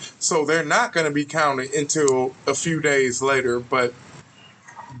election day. So they're not going to be counted until a few days later. But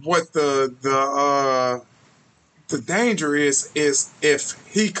what the danger is if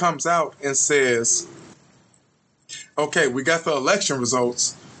he comes out and says, okay, we got the election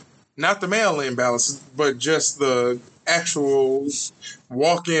results, not the mail-in ballots, but just the actual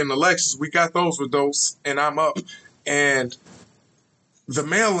walk-in elections. We got those results, and I'm up. And the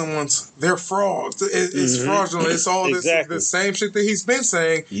mail-in ones, they're frauds. It's fraudulent. It's all the same shit that he's been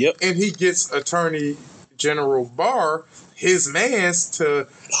saying. Yep. And he gets Attorney General Barr, his mans, to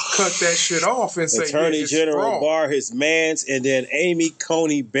cut that shit off and say, Attorney General Barr, his mans, and then Amy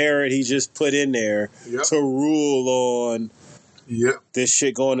Coney Barrett, he just put in there to rule on this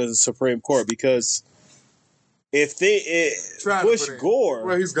shit going to the Supreme Court. Because if Bush Gore...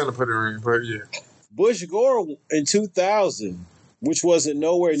 Well, he's going to put it in, but yeah. Bush Gore in 2000, which wasn't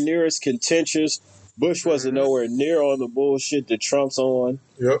nowhere near as contentious. Bush wasn't nowhere near on the bullshit that Trump's on.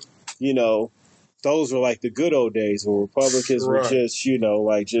 Yep. Those were like the good old days where Republicans were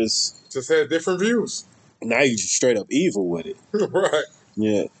just, just had different views. Now you just straight up evil with it. Right.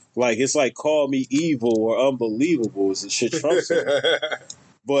 Yeah. Like, it's like call me evil or unbelievable is the shit Trump said.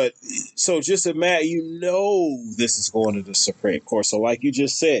 But so just imagine, this is going to the Supreme Court. So like you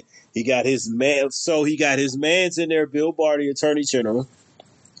just said, he got his mans in there, Bill Barr, the Attorney General.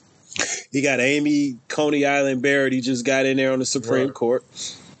 He got Amy Coney Island Barrett. He just got in there on the Supreme Court.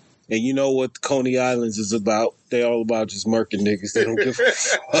 And you know what Coney Islands is about. They all about just murking niggas. They don't give a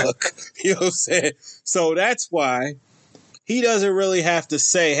fuck. You know what I'm saying? So that's why he doesn't really have to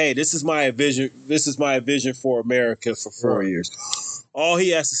say, hey, this is my vision. This is my vision for America for 4 years. All he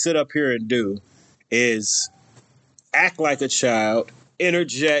has to sit up here and do is act like a child,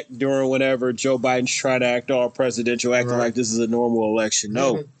 interject during whenever Joe Biden's trying to act all presidential, acting like this is a normal election.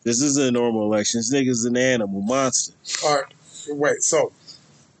 No, this isn't a normal election. This nigga's an animal monster. All right, wait, so,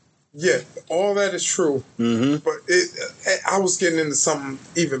 yeah, all that is true, but I was getting into something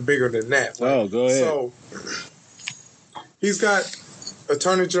even bigger than that. Like, oh, go ahead. So, he's got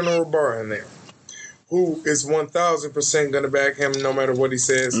Attorney General Barr in there, who is 1,000% going to back him no matter what he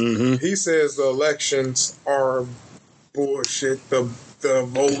says. He says the elections are bullshit. The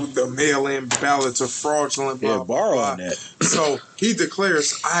vote, the mail-in ballots are fraudulent. Blah, Barr blah, on blah. that. So he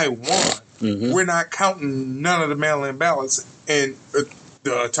declares, "I won." We're not counting none of the mail-in ballots, and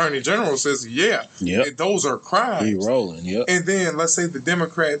the Attorney General says, "Yeah, those are crimes." He rolling. Yep. And then let's say the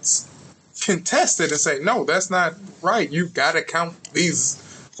Democrats contest it and say, "No, that's not right. You've got to count these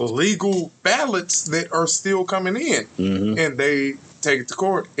legal ballots that are still coming in." And they take it to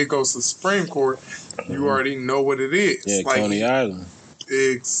court. It goes to the Supreme Court. You already know what it is. Yeah, like, Coney Island.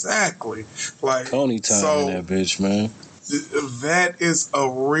 Exactly. Like Coney time in that bitch, man. That is a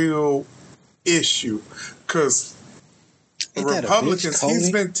real issue because Republicans, he's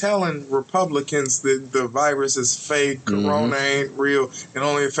been telling Republicans that the virus is fake, Corona ain't real, it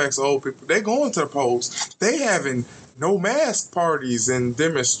only affects old people. They going to the polls. They having no mask parties and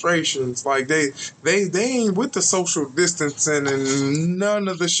demonstrations. Like they ain't with the social distancing and none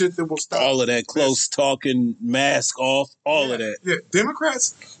of the shit that will stop all of that close talking, mask off, all of that. Yeah,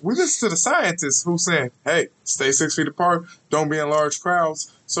 Democrats, we listen to the scientists who saying, "Hey, stay 6 feet apart, don't be in large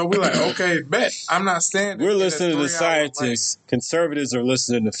crowds." So we're like, okay, bet I'm not standing. We're listening to the scientists. Conservatives are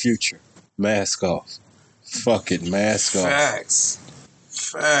listening to Future. Mask off. Fucking mask off.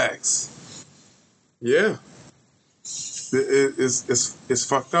 Facts. Yeah. It's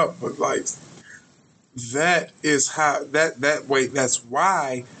fucked up, but like that is how that's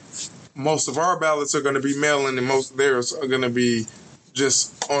why most of our ballots are going to be mail-in and most of theirs are going to be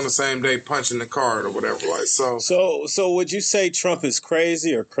just on the same day punching the card or whatever. Like so would you say Trump is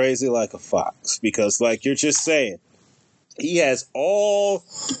crazy or crazy like a fox? Because like you're just saying, he has all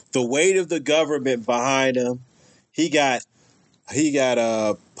the weight of the government behind him. He got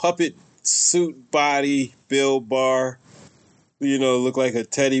a puppet suit body Bill Barr. Look like a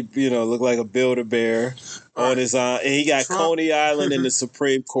teddy, look like a Build-A-Bear on his eye. And he got Trump. Coney Island in the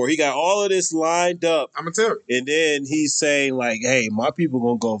Supreme Court. He got all of this lined up. I'm going to tell you. And then he's saying, like, hey, my people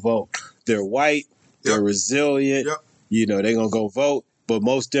going to go vote. They're white. They're resilient. They're going to go vote. But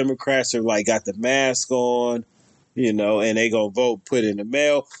most Democrats are, like, got the mask on, and they going to vote, put in the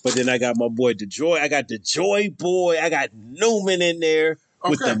mail. But then I got my boy DeJoy. I got DeJoy boy. I got Newman in there.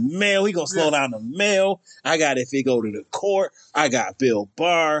 With the mail, he gonna slow down the mail. I got if he go to the court. I got Bill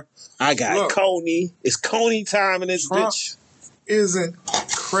Barr. I got Coney. It's Coney time in this Trump bitch. Isn't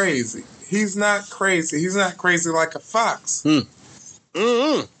crazy. He's not crazy. He's not crazy like a fox.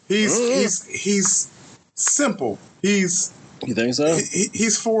 He's simple. You think so?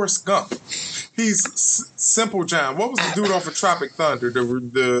 He's Forrest Gump. He's Simple John. What was the dude off of Tropic Thunder?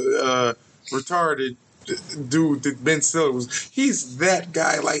 The retarded dude that Ben Stiller was. He's that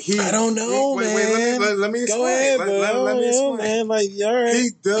guy. Like I don't know, man. Let me explain. Go ahead, let me explain. Man. Like, all right.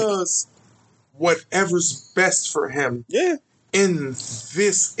 He does whatever's best for him. Yeah. In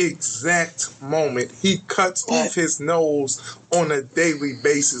this exact moment, he cuts off his nose on a daily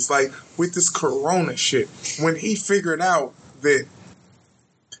basis. Like with this Corona shit, when he figured out that.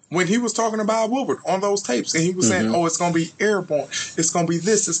 When he was talking to Bob Woodward on those tapes, and he was saying, "Oh, it's going to be airborne. It's going to be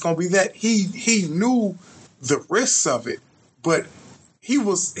this. It's going to be that." He knew the risks of it, but he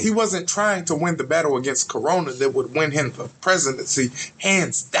wasn't trying to win the battle against Corona that would win him the presidency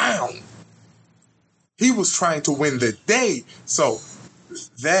hands down. He was trying to win the day. So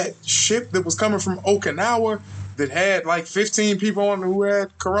that ship that was coming from Okinawa that had like 15 people on who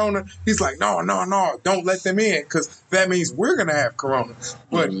had Corona, he's like, no, don't let them in because that means we're going to have Corona.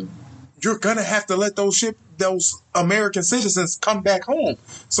 But you're going to have to let those American citizens come back home.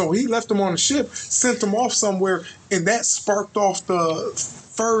 So he left them on the ship, sent them off somewhere, and that sparked off the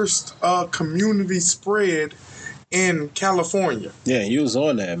first community spread in California. Yeah, he was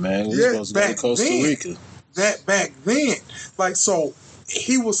on that, man. We were supposed to go to Costa Rica. That back then. Like, so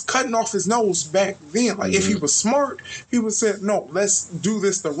he was cutting off his nose back then. Like, if he was smart, he would say, no, let's do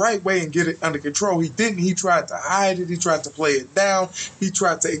this the right way and get it under control. He didn't. He tried to hide it. He tried to play it down. He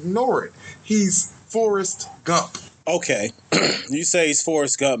tried to ignore it. He's Forrest Gump. Okay. You say he's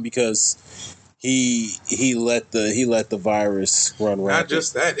Forrest Gump because he let the virus run rampant. Not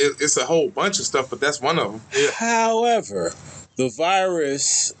just that. It's a whole bunch of stuff, but that's one of them. Yeah. However, the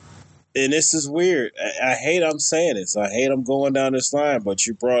virus... And this is weird. I hate I'm saying this. I hate I'm going down this line, but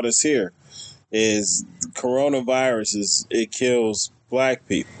you brought us here. Is coronavirus it kills black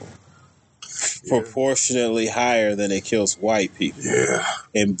people proportionately higher than it kills white people. Yeah.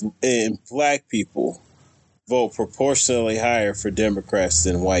 And black people vote proportionally higher for Democrats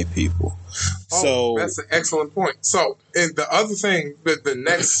than white people. So that's an excellent point. So, and the other thing, the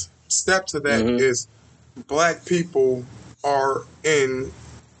next step to that is black people are in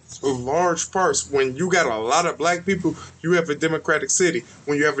large parts, when you got a lot of black people, you have a democratic city.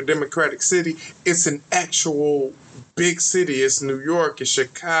 When you have a democratic city, it's an actual big city. It's New York, it's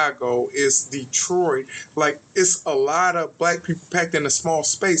Chicago, it's Detroit. Like, it's a lot of black people packed in a small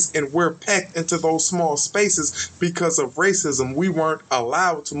space, and we're packed into those small spaces because of racism. We weren't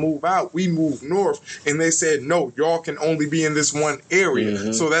allowed to move out. We moved north, and they said, no, y'all can only be in this one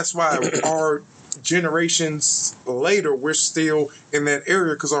area. So that's why our generations later, we're still in that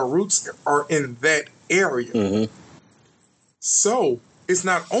area because our roots are in that area. So it's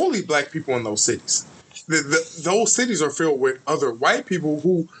not only black people in those cities. Those cities are filled with other white people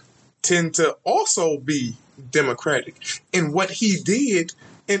who tend to also be democratic. And what he did,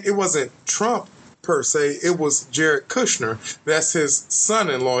 and it wasn't Trump per se, it was Jared Kushner. That's his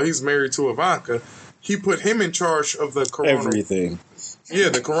son-in-law. He's married to Ivanka. He put him in charge of the everything. Yeah,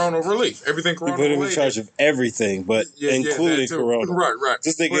 the corona relief. Everything corona related. He put him related. in charge of everything, but including corona. Right.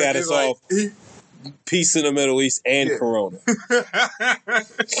 This nigga had us all peace in the Middle East and corona.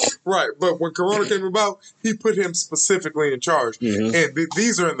 Right, but when corona came about, he put him specifically in charge. And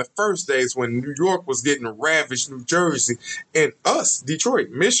these are in the first days when New York was getting ravaged, New Jersey, and us, Detroit.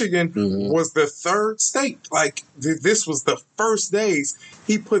 Michigan was the third state. Like, this was the first days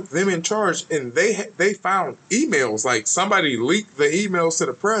he put them in charge, and they found emails. Like, somebody leaked the emails to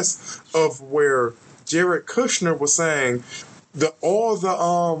the press of where Jared Kushner was saying all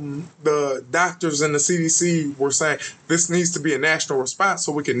the doctors and the CDC were saying this needs to be a national response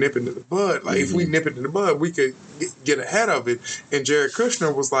so we can nip it in the bud. Like, if we nip it in the bud, we could get ahead of it. And Jared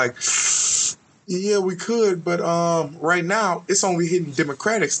Kushner was like, yeah, we could, but right now it's only hitting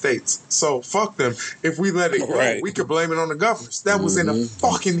Democratic states. So fuck them. If we let it go, we could blame it on the governors. That was in a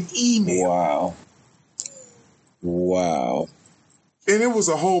fucking email. Wow. And it was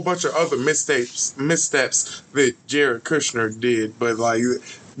a whole bunch of other missteps that Jared Kushner did, but like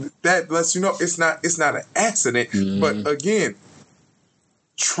that lets you know it's not an accident. But again,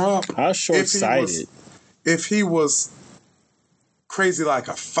 Trump, how short-sighted. If he was crazy like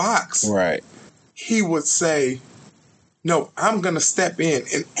a fox, right, he would say, "No, I'm gonna step in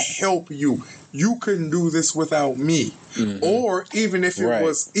and help you. You couldn't do this without me." Or even if it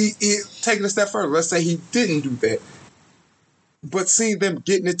was taking a step further, let's say he didn't do that. But seeing them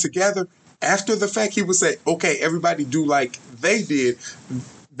getting it together after the fact, he would say, okay, everybody do like they did.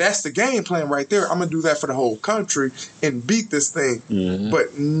 That's the game plan right there. I'm going to do that for the whole country and beat this thing.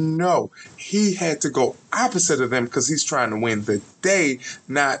 But no, he had to go opposite of them because he's trying to win the day,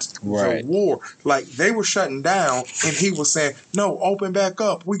 not the war. Like, they were shutting down and he was saying, no, open back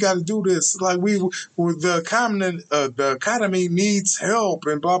up. We got to do this. Like, the economy needs help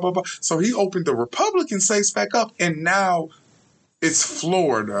and blah, blah, blah. So he opened the Republican states back up, and now it's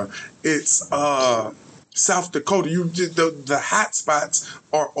Florida. It's South Dakota. The hot spots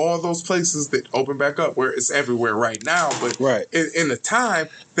are all those places that open back up, where it's everywhere right now. But in the time,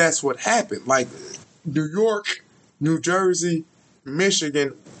 that's what happened. Like, New York, New Jersey,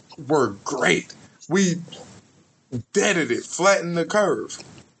 Michigan were great. We deaded it, flattened the curve.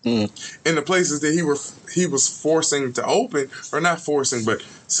 In the places that he was forcing to open, or not forcing, but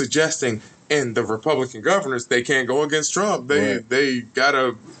suggesting. And the Republican governors, they can't go against Trump. They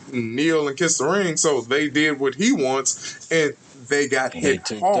gotta kneel and kiss the ring. So they did what he wants, and they got hit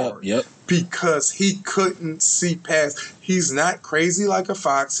hard because he couldn't see past. He's not crazy like a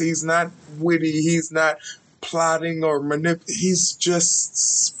fox. He's not witty. He's not plotting or manipulating. He's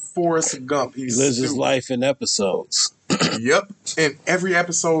just Forrest Gump. He lives his life in episodes. And every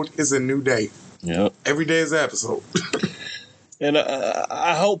episode is a new day. Every day is an episode. And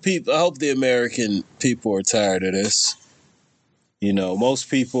I hope the American people are tired of this. You know, most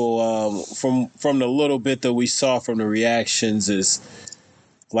people from the little bit that we saw from the reactions is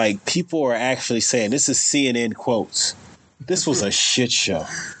like people are actually saying this is CNN quotes. This was a shit show.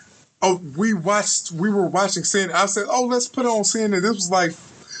 Oh, we were watching CNN. I said, oh, let's put it on CNN. This was like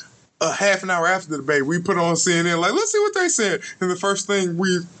a half an hour after the debate. We put it on CNN, like, let's see what they said. And the first thing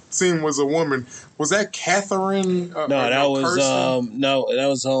we seen was a woman. Was that Catherine? No, that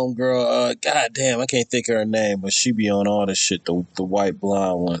was homegirl. God damn, I can't think of her name, but she be on all the shit. The white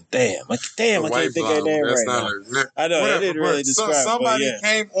blonde one. Damn, I can't think of her name right now. I know that didn't really describe. Somebody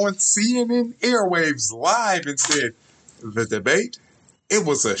came on CNN airwaves live and said the debate. It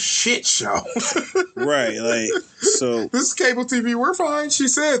was a shit show. Right, like, so. This is cable TV, we're fine. She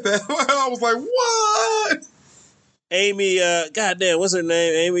said that. I was like, what? Amy, goddamn, what's her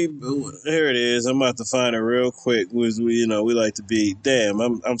name? Amy, here it is. I'm about to find her real quick. We like to be, damn,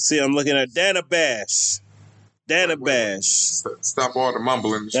 I'm looking at Dana Bash. Dana Bash. Stop all the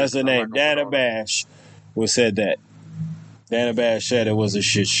mumbling. That's the name. Dana Bash said that. Dana Bash said it was a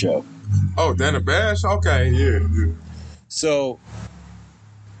shit show. Oh, Dana Bash? Okay, yeah. So,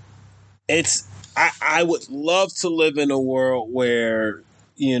 I would love to live in a world where,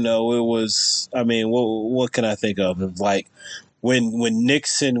 it was, I mean, what can I think of? Like when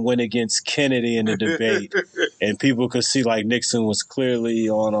Nixon went against Kennedy in the debate and people could see like Nixon was clearly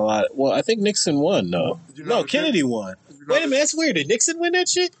on a lot. Well, I think Nixon won, though. No, Kennedy won. Wait a minute, that's weird. Did Nixon win that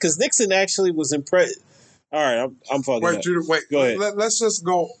shit? Because Nixon actually was impressed. All right, I'm fucking up. Wait, go ahead. Let's just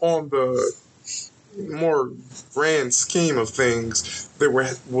go on the more grand scheme of things that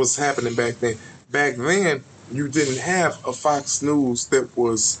was happening back then. Back then, you didn't have a Fox News that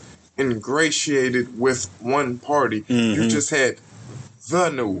was ingratiated with one party. Mm-hmm. You just had the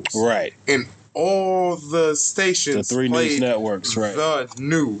news. Right. And all the stations, the three played news networks, right? The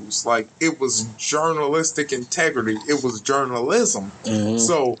news. Like, it was journalistic integrity. It was journalism. Mm-hmm.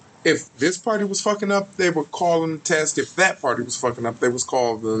 So if this party was fucking up, they would call them to task. If that party was fucking up, they was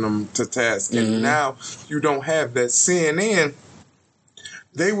calling them to task. Mm-hmm. And now you don't have that. CNN,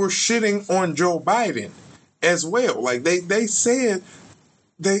 they were shitting on Joe Biden as well. Like, they said,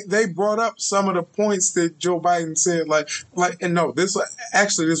 they brought up some of the points that Joe Biden said, and no, this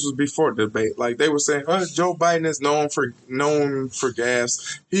was before the debate. Like, they were saying, Joe Biden is known for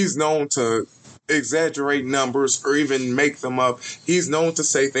gas. He's known to exaggerate numbers or even make them up. He's known to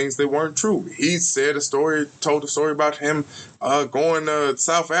say things that weren't true. He told a story about him going to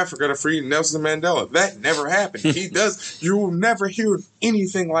South Africa to free Nelson Mandela. That never happened. You will never hear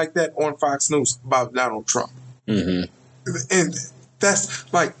anything like that on Fox News about Donald Trump. Mm-hmm. And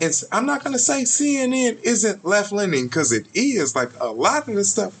that's like, I'm not going to say CNN isn't left-leaning, because it is. Like, a lot of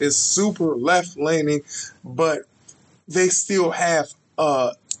this stuff is super left-leaning, but they still have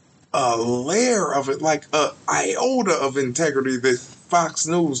a layer of it, like a iota of integrity that Fox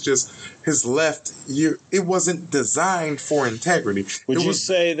News just has left. It wasn't designed for integrity. Would you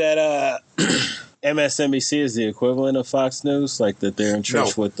say that MSNBC is the equivalent of Fox News, like that they're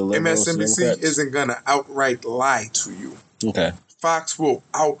entrenched with the liberals? MSNBC isn't going to outright lie to you. Okay. Fox will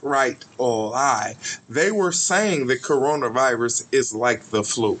outright lie. They were saying that coronavirus is like the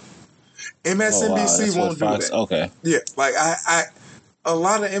flu. MSNBC won't do that. Okay. Yeah, like a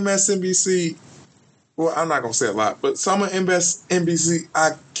lot of MSNBC, well, I'm not going to say a lot, but some of MSNBC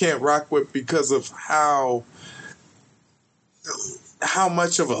I can't rock with because of how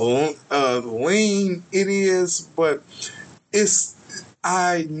much of a lean it is, but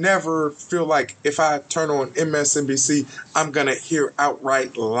I never feel like if I turn on MSNBC, I'm going to hear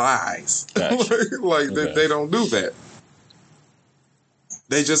outright lies. Gotcha. Okay. They don't do that.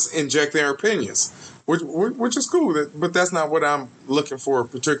 They just inject their opinions, which is cool. But that's not what I'm looking for,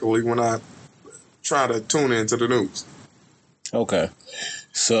 particularly when I try to tune into the news. Okay.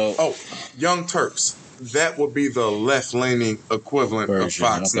 So. Young Turks. That would be the left-leaning equivalent of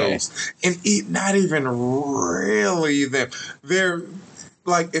Fox News. And not even really them. They're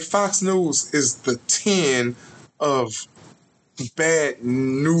like, if Fox News is the 10 of bad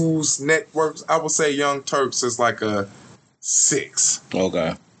news networks, I would say Young Turks is like a 6.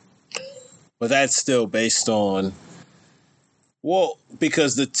 Okay. But that's still based on, well,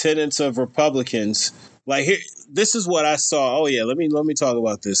 because the tenets of Republicans, like, here, this is what I saw. Oh yeah, let me talk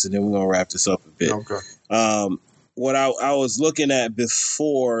about this, and then we're gonna wrap this up a bit. Okay. What I was looking at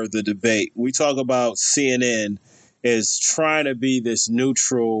before the debate, we talk about CNN is trying to be this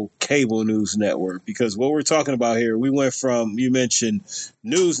neutral cable news network, because what we're talking about here, we went from, you mentioned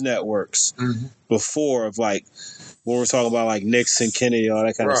news networks before, of like when we're talking about like Nixon, Kennedy, all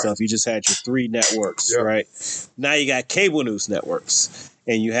that kind of stuff. You just had your 3 networks, right? Now you got cable news networks.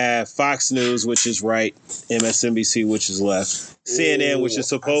 and you have Fox News, which is right, MSNBC, which is left, CNN, which is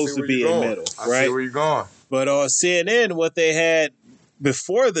supposed to be in the middle, I right? see where you're going. But on CNN, what they had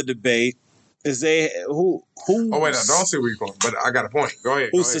before the debate is Oh wait, I don't see where you're going, but I got a point. Go ahead.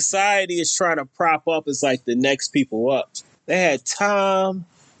 Who society is trying to prop up as like the next people up. They had Tom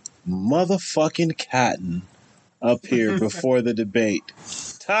motherfucking Cotton up here before the debate.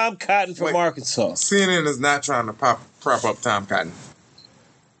 Tom Cotton from Arkansas. CNN is not trying to prop up Tom Cotton.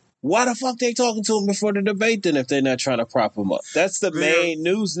 Why the fuck they talking to him before the debate then if they're not trying to prop him up? That's the main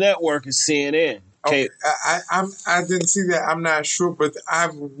news network is CNN. Okay, I didn't see that. I'm not sure, but I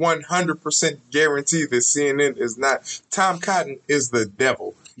 100% guarantee that CNN is not. Tom Cotton is the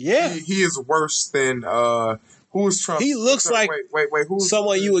devil. Yeah, he is worse than who is Trump? He looks like wait, who's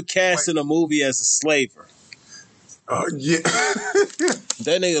someone you would cast in a movie as a slaver. Yeah,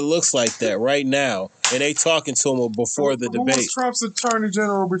 that nigga looks like that right now, and they talking to him before the debate. Who was Trump's attorney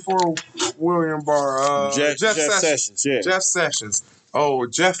general before William Barr? Jeff Sessions. Yeah, Jeff Sessions. Oh,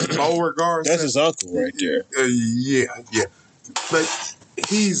 Jeff Beauregard. That's his uncle right there. Yeah. But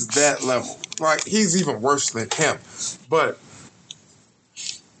he's that level. Like, he's even worse than him. But,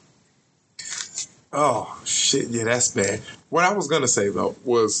 oh, shit, yeah, that's bad. What I was going to say, though,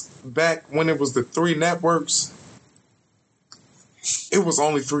 was back when it was the 3 networks, it was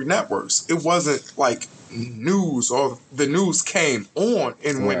only 3 networks. It wasn't like news, or the news came on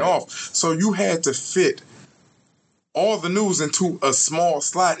and went off. So you had to fit all the news into a small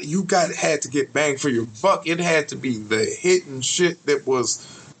slot. You had to get bang for your buck. It had to be the hidden shit that was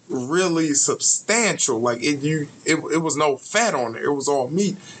really substantial. Like it was no fat on it. It was all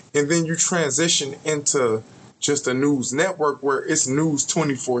meat. And then you transition into just a news network where it's news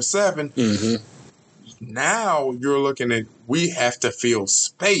 24/7. Mm-hmm. Now you're looking at, we have to fill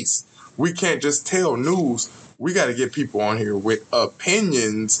space. We can't just tell news. We got to get people on here with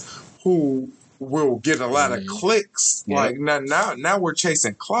opinions who will get a lot of clicks. Yeah. Like now we're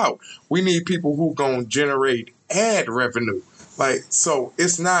chasing clout. We need people who gonna generate ad revenue. Like, so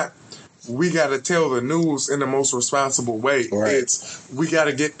it's not, we got to tell the news in the most responsible way. Right. It's, we got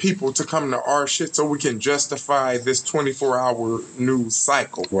to get people to come to our shit so we can justify this 24-hour news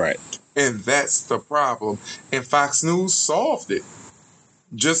cycle. Right. And that's the problem. And Fox News solved it.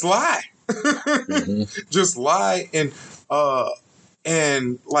 Just lie. Mm-hmm. Just lie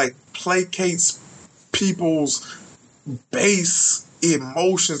and like placates people's base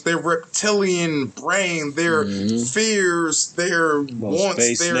emotions, their reptilian brain, their fears, their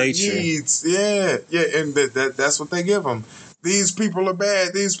wants, their needs. Yeah, and that's what they give them. These people are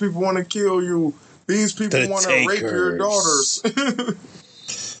bad. These people want to kill you. These people want to rape your daughters.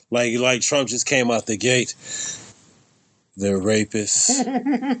 like Trump just came out the gate. They're rapists.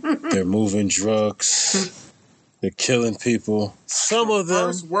 They're moving drugs. They're killing people. Some of them.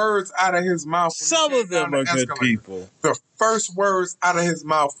 First words out of his mouth. Some of them are good people. The first words out of his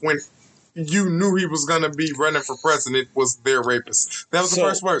mouth when you knew he was going to be running for president was "they're rapists." That was the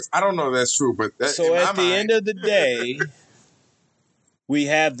first words. I don't know if that's true, but that's so at the end of the day, we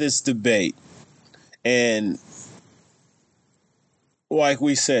have this debate, and like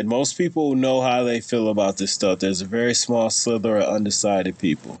we said, most people know how they feel about this stuff. There's a very small slither of undecided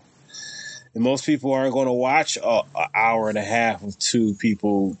people. And most people aren't going to watch an hour and a half of 2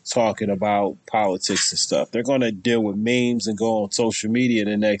 people talking about politics and stuff. They're going to deal with memes and go on social media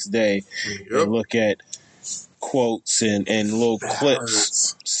the next day and look at quotes and little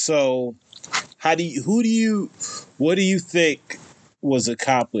clips. So, what do you think was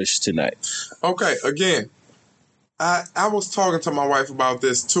accomplished tonight? Okay, again, I was talking to my wife about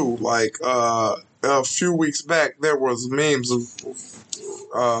this too. Like a few weeks back, there was memes of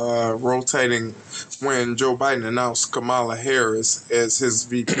rotating when Joe Biden announced Kamala Harris as his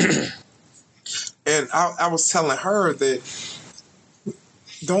VP. And I was telling her that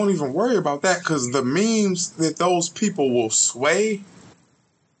don't even worry about that, because the memes that those people will sway,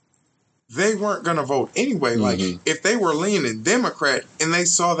 they weren't going to vote anyway. Like, if they were leaning Democrat and they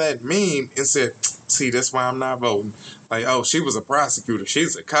saw that meme and said, see, that's why I'm not voting. Like, oh, she was a prosecutor.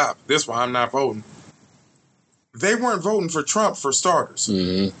 She's a cop. That's why I'm not voting. They weren't voting for Trump, for starters.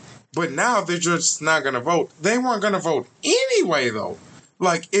 Mm-hmm. But now they're just not going to vote. They weren't going to vote anyway, though.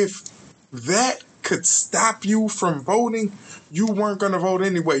 Like, if that could stop you from voting, you weren't going to vote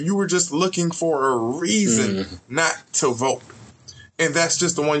anyway. You were just looking for a reason not to vote. And that's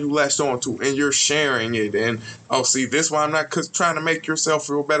just the one you latched on to, and you're sharing it. And, oh, see, this why I'm not trying to make yourself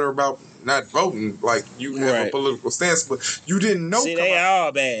feel better about not voting. Like, you have a political stance, but you didn't know. See, they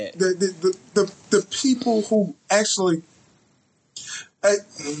are bad. The people who actually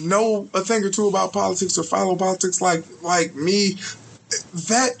know a thing or two about politics or follow politics like me,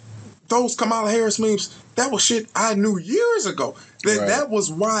 those Kamala Harris memes, that was shit I knew years ago. That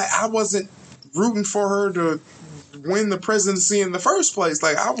was why I wasn't rooting for her to win the presidency in the first place.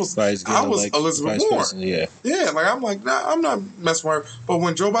 Like I was Elizabeth Warren. Like I'm like, nah, I'm not messing with her. But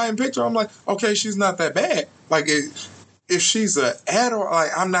when Joe Biden picked her, I'm like, okay, she's not that bad. Like if she's an ad, or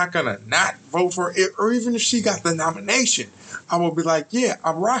like I'm not gonna not vote for it, or even if she got the nomination, I will be like, yeah,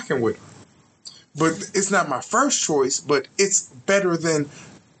 I'm rocking with her. But it's not my first choice, but it's better than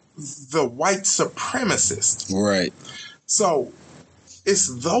the white supremacist. Right. So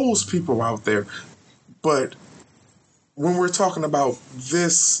it's those people out there. But when we're talking about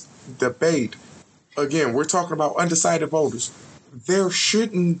this debate, again, we're talking about undecided voters. There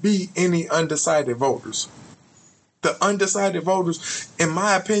shouldn't be any undecided voters. The undecided voters, in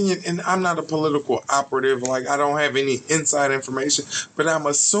my opinion, and I'm not a political operative, like I don't have any inside information, but I'm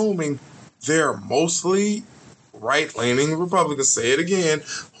assuming they're mostly right-leaning Republicans, say it again,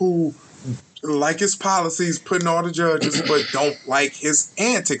 who like his policies, putting all the judges, but don't like his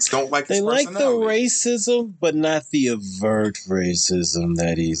antics, don't like his personality. They like the racism, but not the overt racism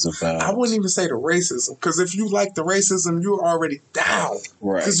that he's about. I wouldn't even say the racism, because if you like the racism, you're already down.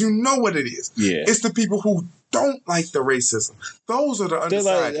 Right. Because you know what it is. Yeah. It's the people who don't like the racism. Those are the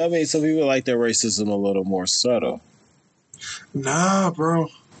undecided. Some people like their racism a little more subtle. Nah, bro.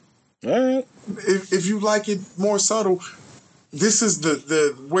 All right. If you like it more subtle, this is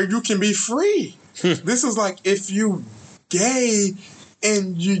the where you can be free. This is like if you gay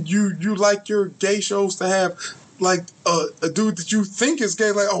and you like your gay shows to have like a dude that you think is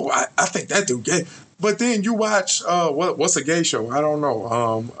gay, like, oh, I think that dude gay. But then you watch what's a gay show? I don't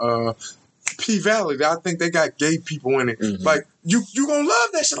know. P-Valley, I think they got gay people in it. Mm-hmm. Like, you gonna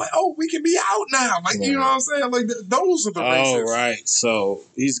love that shit. Like, oh, we can be out now. Like, you know what I'm saying? Like, those are the racists. Oh, right. So,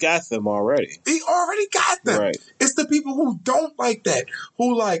 he's got them already. He already got them. Right. It's the people who don't like that.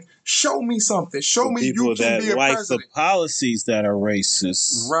 Who, like, show me something. Show me you can be a like president. The policies that are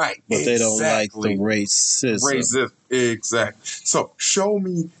racist. Right. But they don't like the racism. Exactly. So, show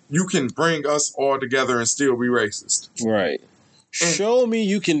me you can bring us all together and still be racist. Right. Show me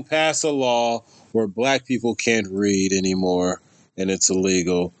you can pass a law where black people can't read anymore and it's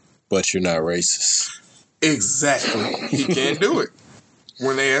illegal, but you're not racist. Exactly. He can't do it.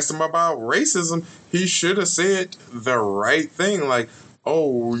 When they asked him about racism, he should have said the right thing. Like,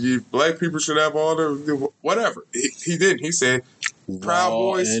 oh, you black people should have all the whatever. He didn't. He said, Proud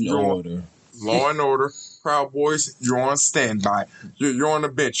Boys, law and order. Proud Boys, you're on standby. You're on the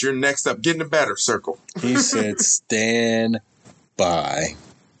bench. You're next up. Get in the batter circle. He said, stand by.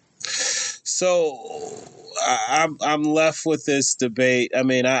 So I'm left with this debate. I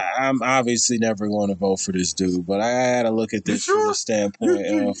mean, I'm obviously never going to vote for this dude, but I had to look at this from the standpoint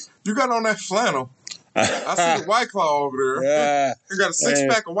of... You got on that flannel. I see the White Claw over there. Yeah, you got a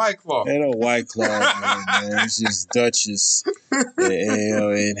six-pack of White Claw. Ain't no White Claw, man. It's just Dutchess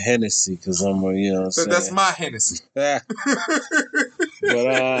and Hennessy, because I'm, you know what I'm saying? That's my Hennessy. But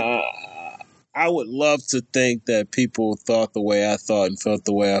I would love to think that people thought the way I thought and felt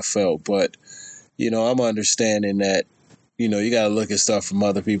the way I felt. But, you know, I'm understanding that, you know, you got to look at stuff from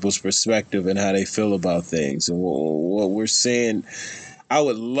other people's perspective and how they feel about things. And what we're seeing, I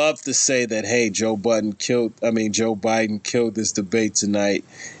would love to say that, hey, Joe Biden killed this debate tonight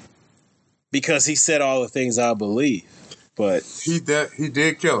because he said all the things I believe. But he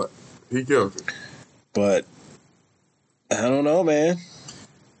did kill it. He killed it. But I don't know, man.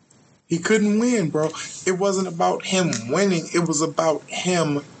 He couldn't win, bro. It wasn't about him winning. It was about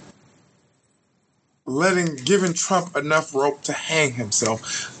him giving Trump enough rope to hang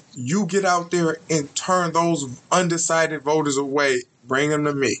himself. You get out there and turn those undecided voters away. Bring them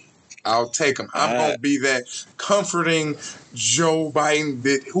to me. I'll take them. I'm going to be that comforting Joe Biden.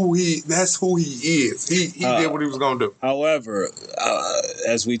 That's who he is. He did what he was going to do. However,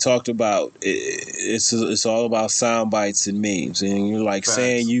 as we talked about, it's all about sound bites and memes. And you're like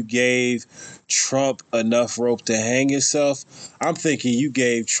saying you gave Trump enough rope to hang himself. I'm thinking you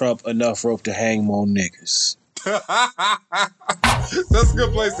gave Trump enough rope to hang more niggas. That's a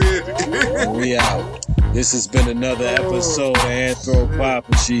good place to end it. We out. This has been another episode of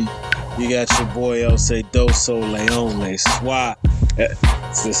Anthropophagy. You got your boy El Sedoso Leone Swat.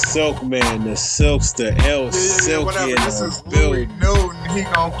 It's the Silk Man, the Silkster, El Silky. Whatever. This is Louis Newton. He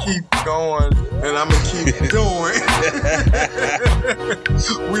gonna keep going, and I'm gonna keep doing.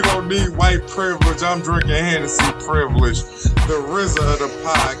 We don't need white privilege. I'm drinking Hennessy privilege. The RZA of the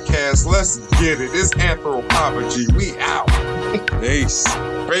podcast. Let's get it. It's Anthropophagy. We out. Peace.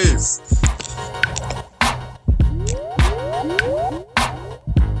 Peace.